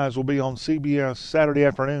all eyes will be on CBS Saturday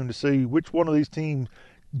afternoon to see which one of these teams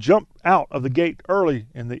jump out of the gate early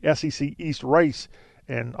in the SEC East race.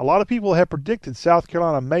 And a lot of people have predicted South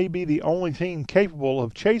Carolina may be the only team capable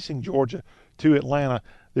of chasing Georgia to Atlanta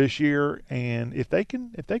this year. And if they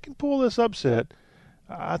can pull this upset,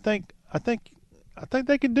 I think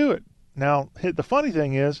they can do it. Now, the funny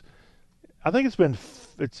thing is, I think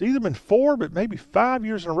it's either been 4, but maybe 5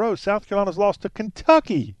 years in a row, South Carolina's lost to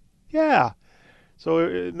Kentucky. Yeah.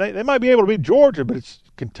 So they might be able to beat Georgia, but it's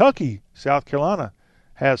Kentucky South Carolina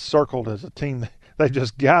has circled as a team they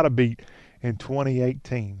just got to beat in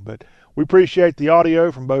 2018. But we appreciate the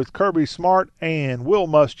audio from both Kirby Smart and Will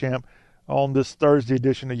Muschamp on this Thursday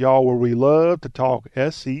edition of Y'all, where we love to talk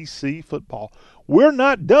SEC football. We're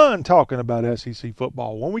not done talking about SEC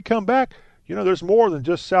football. When we come back, there's more than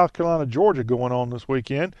just South Carolina, Georgia going on this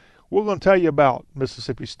weekend. We're going to tell you about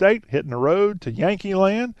Mississippi State hitting the road to Yankee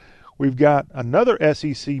Land. We've got another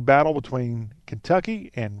SEC battle between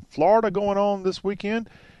Kentucky and Florida going on this weekend.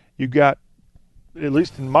 You've got, at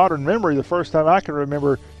least in modern memory, the first time I can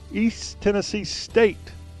remember, East Tennessee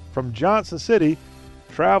State from Johnson City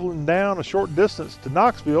traveling down a short distance to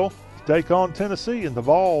Knoxville to take on Tennessee in the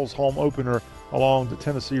Vols home opener along the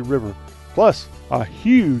Tennessee River. Plus, a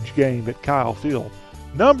huge game at Kyle Field.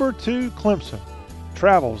 Number 2 Clemson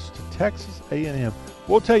travels to Texas A&M.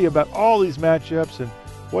 We'll tell you about all these matchups and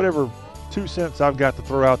whatever 2 cents I've got to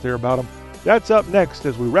throw out there about them. That's up next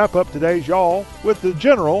as we wrap up today's Y'all with the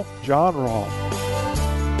General, John Rawl.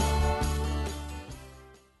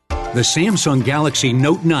 The Samsung Galaxy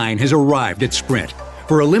Note 9 has arrived at Sprint.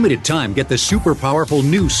 For a limited time, get the super powerful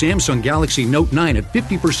new Samsung Galaxy Note 9 at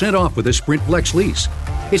 50% off with a Sprint Flex lease.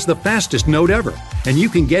 It's the fastest Note ever, and you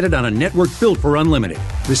can get it on a network built for unlimited.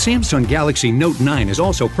 The Samsung Galaxy Note 9 is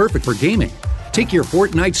also perfect for gaming. Take your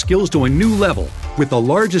Fortnite skills to a new level with the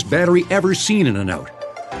largest battery ever seen in a Note.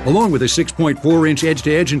 Along with a 6.4-inch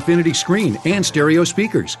edge-to-edge infinity screen and stereo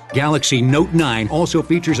speakers, Galaxy Note 9 also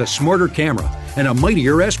features a smarter camera and a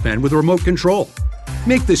mightier S Pen with remote control.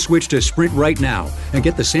 Make the switch to Sprint right now and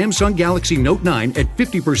get the Samsung Galaxy Note 9 at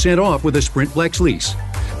 50% off with a Sprint Flex lease.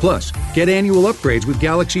 Plus, get annual upgrades with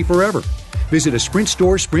Galaxy Forever. Visit a Sprint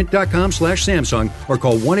store, sprint.com/Samsung, or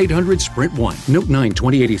call 1-800-SPRINT1. Note 9,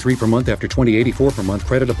 2083 per month after 2084 per month.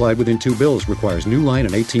 Credit applied within 2 bills. Requires new line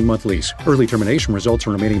and 18-month lease. Early termination results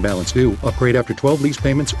in remaining balance due. Upgrade after 12 lease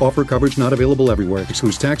payments. Offer coverage not available everywhere.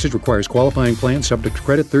 Excludes taxes. Requires qualifying plan. Subject to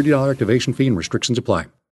credit. $30 activation fee and restrictions apply.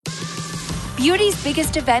 Beauty's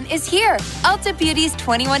biggest event is here. Ulta Beauty's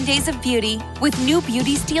 21 Days of Beauty, with new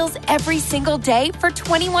beauty steals every single day for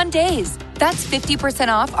 21 days. That's 50%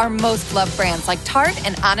 off our most loved brands like Tarte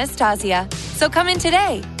and Anastasia. So come in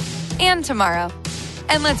today and tomorrow.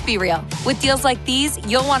 And let's be real, with deals like these,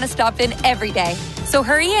 you'll want to stop in every day. So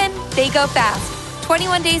hurry in, they go fast.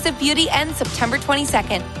 21 Days of Beauty ends September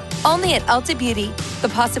 22nd. Only at Ulta Beauty. The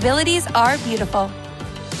possibilities are beautiful.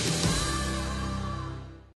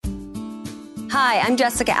 Hi, I'm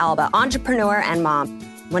Jessica Alba, entrepreneur and mom.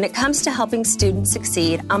 When it comes to helping students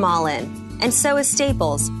succeed, I'm all in. And so is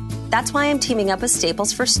Staples. That's why I'm teaming up with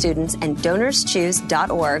Staples for Students and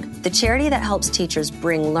DonorsChoose.org, the charity that helps teachers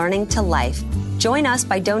bring learning to life. Join us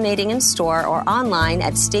by donating in store or online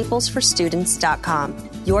at staplesforstudents.com.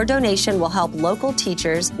 Your donation will help local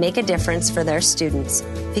teachers make a difference for their students,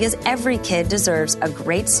 because every kid deserves a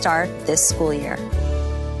great start this school year.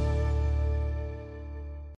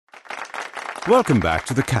 Welcome back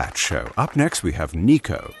to The Cat Show. Up next, we have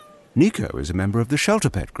Nico. Nico is a member of the Shelter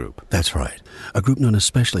Pet Group. That's right. A group known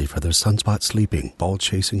especially for their sunspot sleeping, ball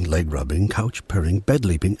chasing, leg rubbing, couch purring, bed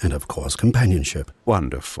leaping, and of course, companionship.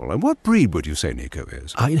 Wonderful. And what breed would you say Nico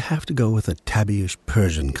is? I'd have to go with a tabbyish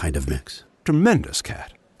Persian kind of mix. Tremendous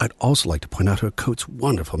cat. I'd also like to point out her coat's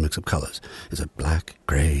wonderful mix of colors. Is it black,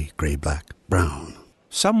 gray, gray-black, brown?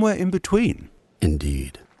 Somewhere in between.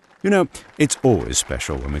 Indeed. You know, it's always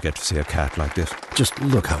special when we get to see a cat like this. Just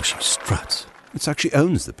look how she struts. It's like she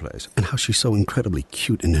owns the place. And how she's so incredibly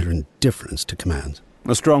cute in her indifference to commands.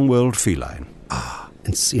 A strong-willed feline. Ah,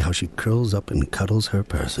 and see how she curls up and cuddles her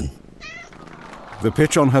person. The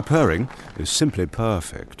pitch on her purring is simply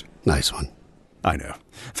perfect. Nice one. I know.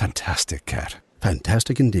 Fantastic cat.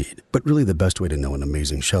 Fantastic indeed. But really the best way to know an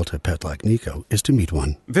amazing shelter pet like Nico is to meet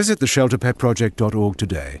one. Visit theshelterpetproject.org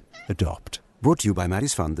today. Adopt. Brought to you by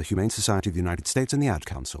Maddie's Fund, the Humane Society of the United States, and the Ad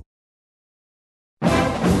Council.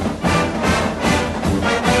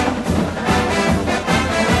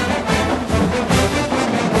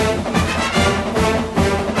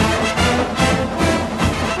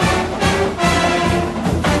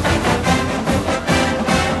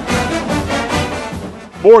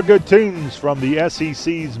 More good tunes from the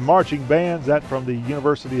SEC's marching bands, that from the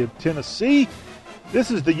University of Tennessee.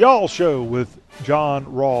 This is the Y'all Show with John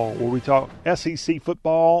Rawl, where we talk SEC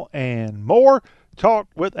football and more. Talk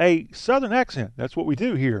with a Southern accent. That's what we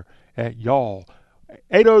do here at Y'all.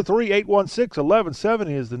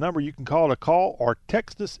 803-816-1170 is the number you can call to call or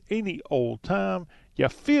text us any old time you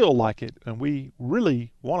feel like it. And we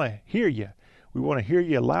really want to hear you. We want to hear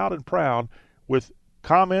you loud and proud with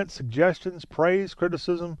comments, suggestions, praise,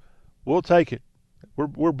 criticism. We'll take it.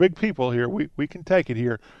 We're big people here. We can take it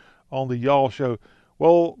here on the Y'all Show.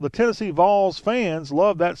 Well, the Tennessee Vols fans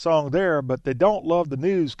love that song there, but they don't love the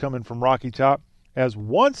news coming from Rocky Top, as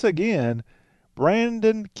once again,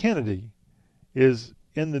 Brandon Kennedy is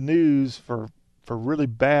in the news for really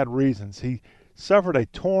bad reasons. He suffered a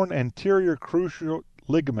torn anterior cruciate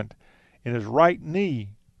ligament in his right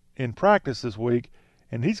knee in practice this week,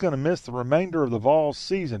 and he's going to miss the remainder of the Vols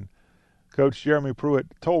season. Coach Jeremy Pruitt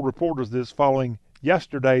told reporters this following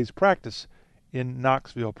yesterday's practice in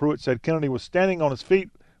Knoxville. Pruitt said Kennedy was standing on his feet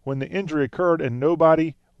when the injury occurred and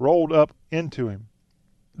nobody rolled up into him.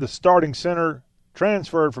 The starting center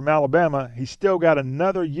transferred from Alabama. He's still got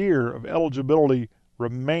another year of eligibility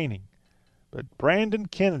remaining. But Brandon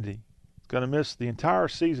Kennedy is going to miss the entire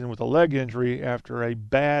season with a leg injury after a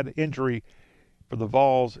bad injury for the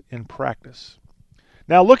Vols in practice.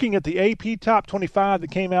 Now, looking at the AP Top 25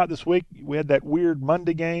 that came out this week, we had that weird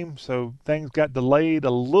Monday game, so things got delayed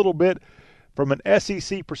a little bit. From an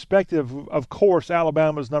SEC perspective, of course,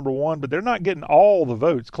 Alabama's number one, but they're not getting all the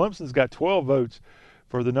votes. Clemson's got 12 votes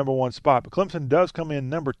for the number one spot, but Clemson does come in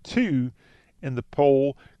number 2 in the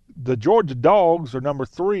poll. The Georgia Dogs are number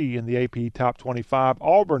 3 in the AP Top 25.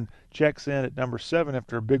 Auburn checks in at number 7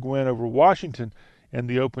 after a big win over Washington in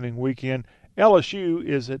the opening weekend. LSU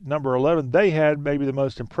is at number 11. They had maybe the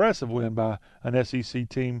most impressive win by an SEC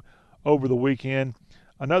team over the weekend.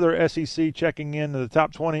 Another SEC checking into the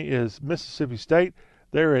top 20 is Mississippi State.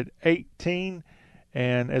 They're at 18.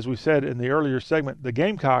 And as we said in the earlier segment, the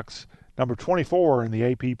Gamecocks, number 24 in the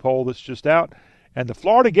AP poll that's just out. And the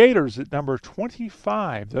Florida Gators at number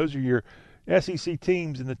 25. Those are your SEC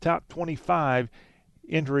teams in the top 25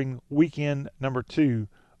 entering weekend number 2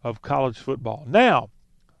 of college football. Now,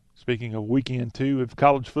 speaking of weekend 2 of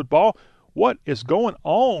college football, what is going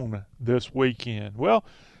on this weekend? Well,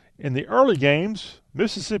 in the early games,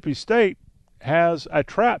 Mississippi State has a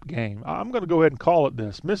trap game. I'm going to go ahead and call it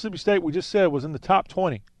this. Mississippi State, we just said, was in the top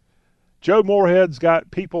 20. Joe Moorhead's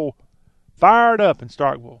got people fired up in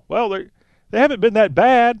Starkville. Well, they haven't been that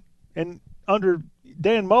bad, and under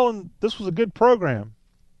Dan Mullen, this was a good program.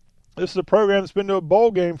 This is a program that's been to a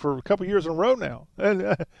bowl game for a couple years in a row now,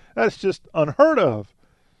 and that's just unheard of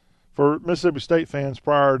for Mississippi State fans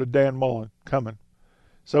prior to Dan Mullen coming.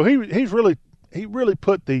 So he really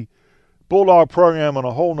put the Bulldog program on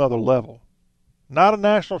a whole nother level. Not a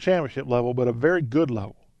national championship level, but a very good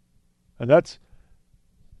level. And that's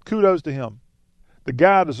kudos to him. the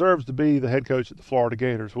guy deserves to be the head coach at the Florida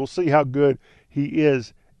Gators. We'll see how good he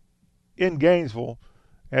is in Gainesville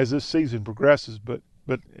as this season progresses. But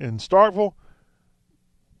in Starkville,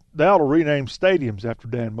 they ought to rename stadiums after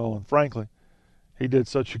Dan Mullen, frankly. He did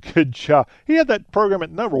such a good job. He had that program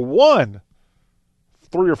at number 1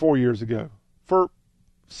 3 or 4 years ago for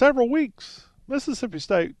several weeks. Mississippi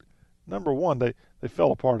State, number 1. They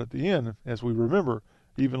fell apart at the end, as we remember,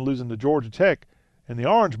 even losing to Georgia Tech in the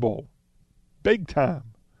Orange Bowl. Big time.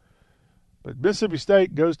 But Mississippi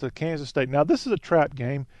State goes to Kansas State. Now, this is a trap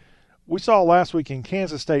game. We saw last week in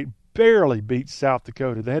Kansas State barely beat South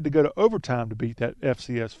Dakota. They had to go to overtime to beat that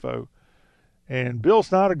FCS foe. And Bill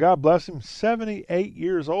Snyder, God bless him, 78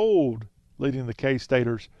 years old, leading the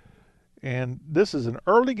K-Staters. And this is an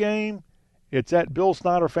early game. It's at Bill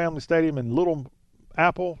Snyder Family Stadium in Little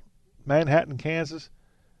Apple, Manhattan, Kansas.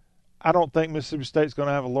 I don't think Mississippi State's going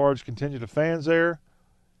to have a large contingent of fans there.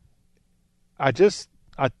 I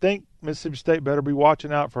think Mississippi State better be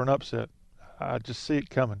watching out for an upset. I just see it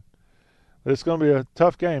coming. But it's going to be a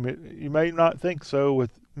tough game. You may not think so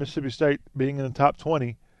with Mississippi State being in the top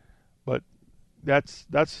 20, but that's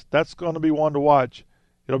going to be one to watch.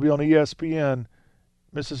 It'll be on ESPN.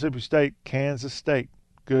 Mississippi State, Kansas State.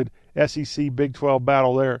 Good SEC Big 12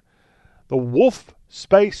 battle there. The Wolf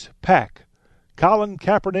Space Pack, Colin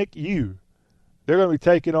Kaepernick U. They're going to be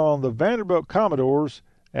taking on the Vanderbilt Commodores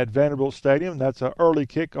at Vanderbilt Stadium. That's an early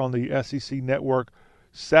kick on the SEC Network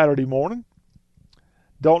Saturday morning.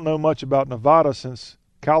 Don't know much about Nevada since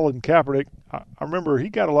Colin Kaepernick. I remember he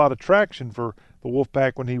got a lot of traction for the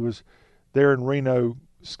Wolfpack when he was there in Reno,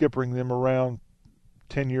 skippering them around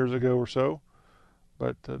 10 years ago or so.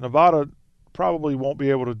 But Nevada probably won't be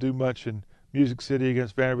able to do much in Music City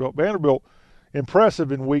against Vanderbilt. Vanderbilt,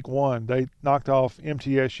 impressive in week 1. They knocked off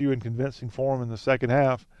MTSU in convincing form in the second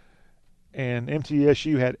half. And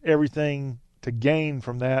MTSU had everything to gain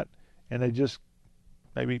from that. And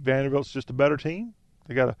maybe Vanderbilt's just a better team.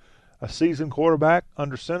 They got a seasoned quarterback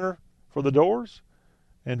under center for the Doors.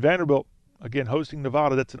 And Vanderbilt, again, hosting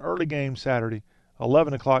Nevada. That's an early game Saturday,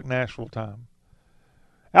 11 o'clock Nashville time.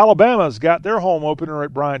 Alabama's got their home opener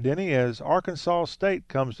at Bryant-Denny as Arkansas State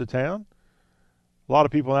comes to town. A lot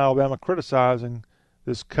of people in Alabama criticizing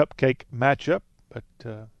this cupcake matchup, but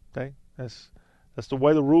that's the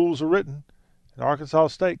way the rules are written. And Arkansas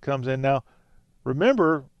State comes in. Now,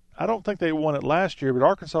 remember, I don't think they won it last year, but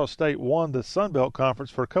Arkansas State won the Sun Belt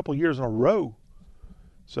Conference for a couple years in a row.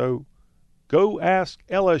 So go ask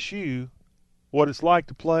LSU what it's like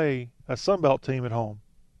to play a Sun Belt team at home.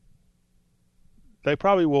 They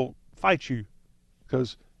probably will fight you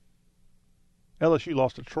because LSU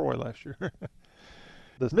lost to Troy last year.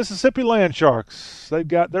 The Mississippi Land Sharks, they've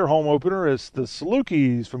got their home opener as the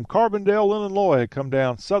Salukis from Carbondale, Illinois, come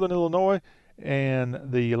down southern Illinois, and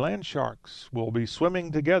the Land Sharks will be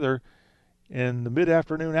swimming together in the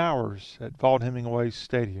mid-afternoon hours at Vaught-Hemingway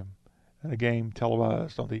Stadium, and a game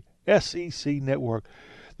televised on the SEC Network.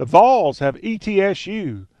 The Vols have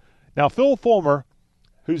ETSU. Now, Phil Fulmer,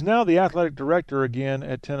 who's now the athletic director again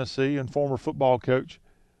at Tennessee and former football coach,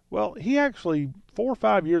 well, he actually 4 or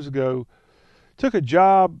 5 years ago took a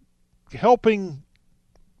job helping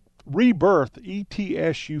rebirth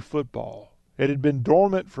ETSU football. It had been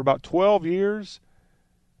dormant for about 12 years,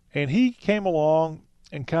 and he came along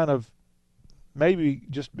and kind of maybe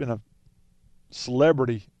just been a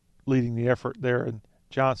celebrity leading the effort there in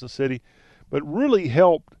Johnson City, but really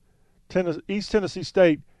helped East Tennessee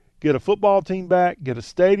State get a football team back, get a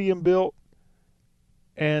stadium built,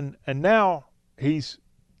 and now he's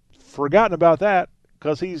forgotten about that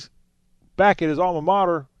because he's back at his alma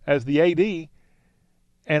mater as the AD,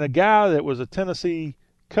 and a guy that was a Tennessee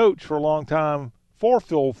coach for a long time for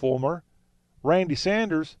Phil Fulmer, Randy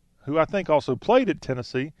Sanders, who I think also played at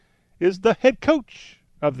Tennessee, is the head coach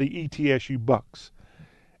of the ETSU Bucks.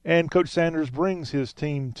 And Coach Sanders brings his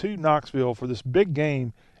team to Knoxville for this big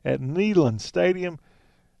game at Neyland Stadium.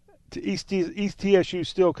 East TSU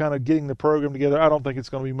still kind of getting the program together. I don't think it's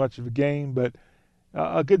going to be much of a game, but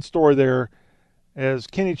a good story there as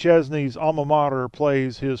Kenny Chesney's alma mater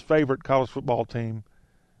plays his favorite college football team.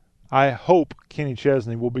 I hope Kenny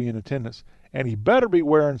Chesney will be in attendance, and he better be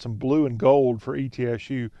wearing some blue and gold for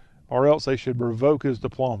ETSU, or else they should revoke his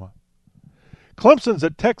diploma. Clemson's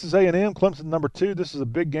at Texas A&M. Clemson number 2. This is a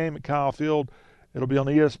big game at Kyle Field. It'll be on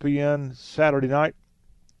ESPN Saturday night.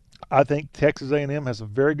 I think Texas A&M has a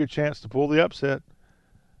very good chance to pull the upset.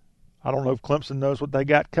 I don't know if Clemson knows what they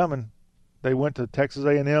got coming. They went to Texas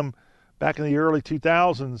A&M back in the early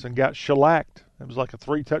 2000s and got shellacked. It was like a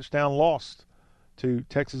 3-touchdown loss to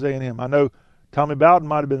Texas A&M. I know Tommy Bowden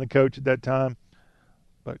might have been the coach at that time,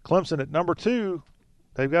 but Clemson at number 2,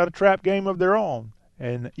 They've got a trap game of their own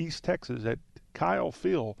in East Texas at Kyle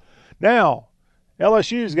Field. Now,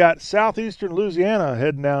 LSU's got Southeastern Louisiana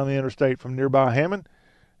heading down the interstate from nearby Hammond,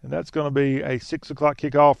 and that's going to be a 6 o'clock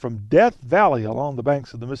kickoff from Death Valley along the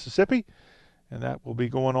banks of the Mississippi, and that will be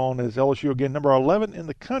going on as LSU, again, number 11 in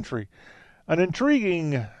the country. An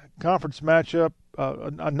intriguing conference matchup,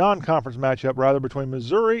 a non-conference matchup, rather, between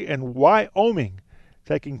Missouri and Wyoming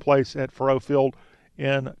taking place at Faurot Field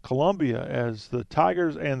in Columbia as the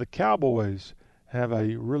Tigers and the Cowboys have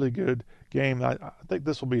a really good game. I think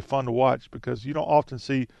this will be fun to watch because you don't often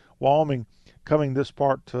see Wyoming coming this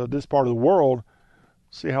part of the world.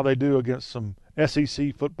 See how they do against some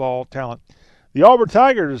SEC football talent. The Auburn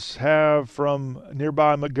Tigers have from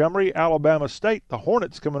nearby Montgomery, Alabama State, the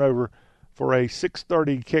Hornets coming over for a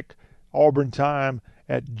 6:30 kick Auburn time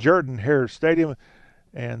at Jordan-Hare Stadium.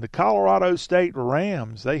 And the Colorado State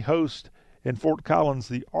Rams, they host in Fort Collins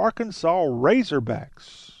the Arkansas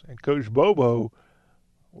Razorbacks. And Coach Bobo,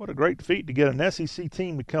 what a great feat to get an SEC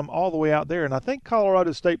team to come all the way out there. And I think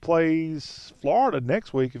Colorado State plays Florida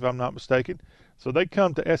next week, if I'm not mistaken. So they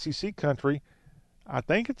come to SEC country. I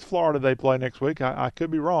think it's Florida they play next week. I could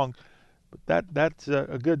be wrong. But that's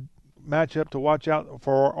a good matchup to watch out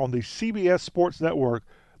for on the CBS Sports Network,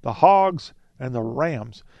 the Hogs and the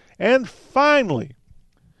Rams. And finally,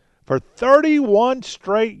 for 31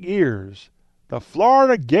 straight years, the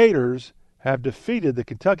Florida Gators have defeated the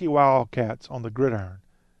Kentucky Wildcats on the gridiron.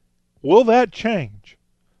 Will that change?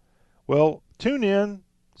 Well, tune in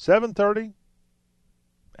 7:30,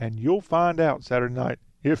 and you'll find out Saturday night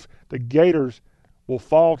if the Gators will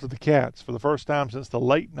fall to the Cats for the first time since the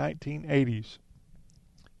late 1980s.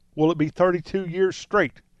 Will it be 32 years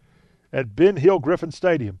straight at Ben Hill Griffin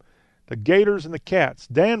Stadium? The Gators and the Cats.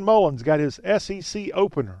 Dan Mullins got his SEC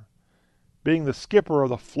opener, being the skipper of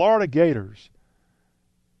the Florida Gators.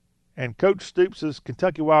 And Coach Stoops'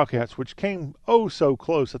 Kentucky Wildcats, which came so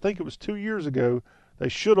close. I think it was 2 years ago. They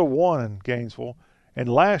should have won in Gainesville. And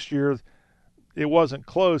last year, it wasn't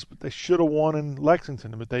close, but they should have won in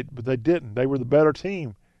Lexington. But they didn't. They were the better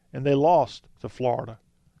team, and they lost to Florida.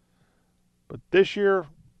 But this year,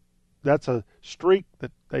 that's a streak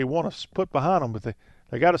that they want to put behind them. But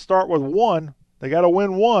they got to start with one. They got to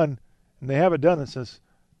win one, and they haven't done it since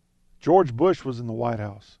George Bush was in the White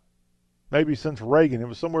House. Maybe since Reagan. It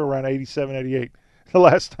was somewhere around 87, 88, the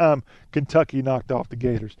last time Kentucky knocked off the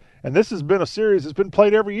Gators. And this has been a series that's been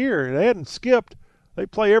played every year. They hadn't skipped. They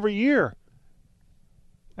play every year.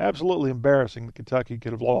 Absolutely embarrassing that Kentucky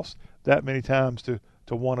could have lost that many times to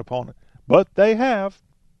one opponent. But they have.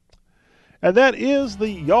 And that is the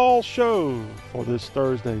Y'all Show for this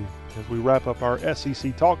Thursday as we wrap up our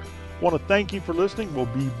SEC talk. I want to thank you for listening. We'll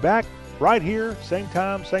be back right here, same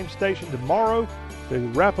time, same station tomorrow to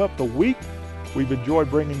wrap up the week. We've enjoyed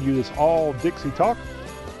bringing you this All Dixie Talk.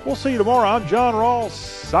 We'll see you tomorrow. I'm John Rawls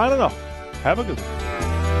signing off. Have a good one.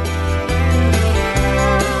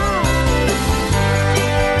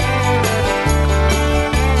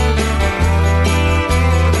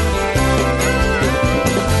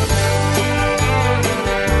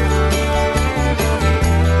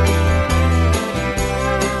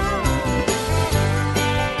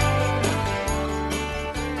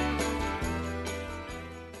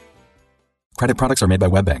 Credit products are made by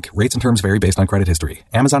WebBank. Rates and terms vary based on credit history.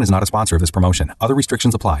 Amazon is not a sponsor of this promotion. Other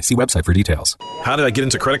restrictions apply. See website for details. How did I get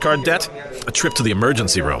into credit card debt? A trip to the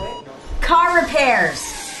emergency room. Car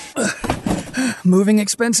repairs. Moving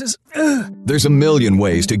expenses. There's a million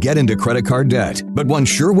ways to get into credit card debt, but one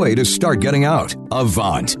sure way to start getting out.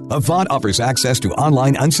 Avant. Avant offers access to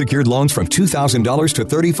online unsecured loans from $2,000 to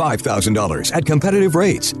 $35,000 at competitive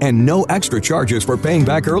rates and no extra charges for paying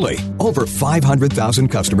back early. Over 500,000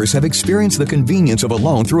 customers have experienced the convenience of a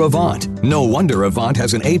loan through Avant. No wonder Avant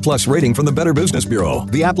has an A+ rating from the Better Business Bureau.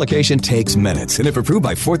 The application takes minutes, and if approved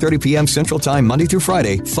by 4:30 p.m. Central Time Monday through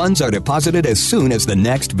Friday, funds are deposited as soon as the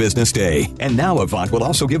next business day. And now Avant will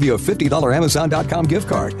also give you a $50 Amazon.com gift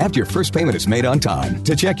card after your first payment is made on time.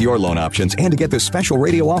 To check your loan options and to get this special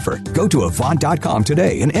radio offer, go to Avant.com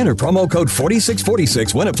today and enter promo code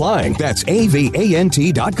 4646 when applying. That's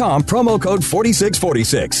AVANT.com, promo code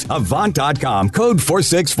 4646. Avant.com, code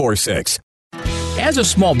 4646. As a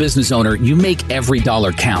small business owner, you make every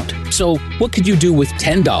dollar count. So what could you do with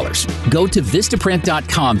 $10? Go to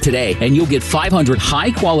Vistaprint.com today and you'll get 500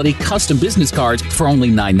 high-quality custom business cards for only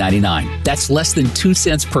 $9.99. That's less than 2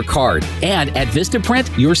 cents per card. And at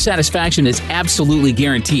Vistaprint, your satisfaction is absolutely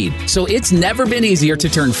guaranteed. So it's never been easier to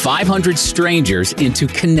turn 500 strangers into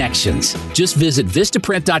connections. Just visit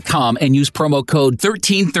Vistaprint.com and use promo code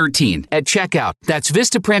 1313 at checkout. That's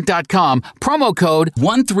Vistaprint.com, promo code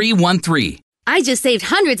 1313. I just saved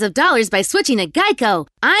hundreds of dollars by switching to Geico.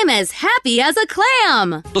 I'm as happy as a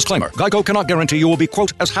clam. Disclaimer. Geico cannot guarantee you will be,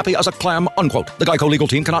 quote, as happy as a clam, unquote. The Geico legal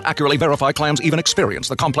team cannot accurately verify clams even experience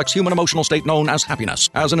the complex human emotional state known as happiness.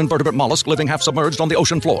 As an invertebrate mollusk living half submerged on the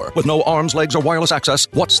ocean floor, with no arms, legs, or wireless access,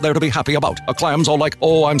 what's there to be happy about? A clam's all like,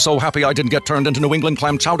 oh, I'm so happy I didn't get turned into New England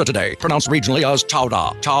clam chowder today, pronounced regionally as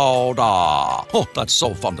chowder. Chowder. Oh, that's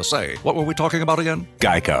so fun to say. What were we talking about again?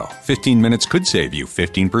 Geico. 15 minutes could save you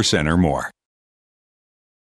 15% or more.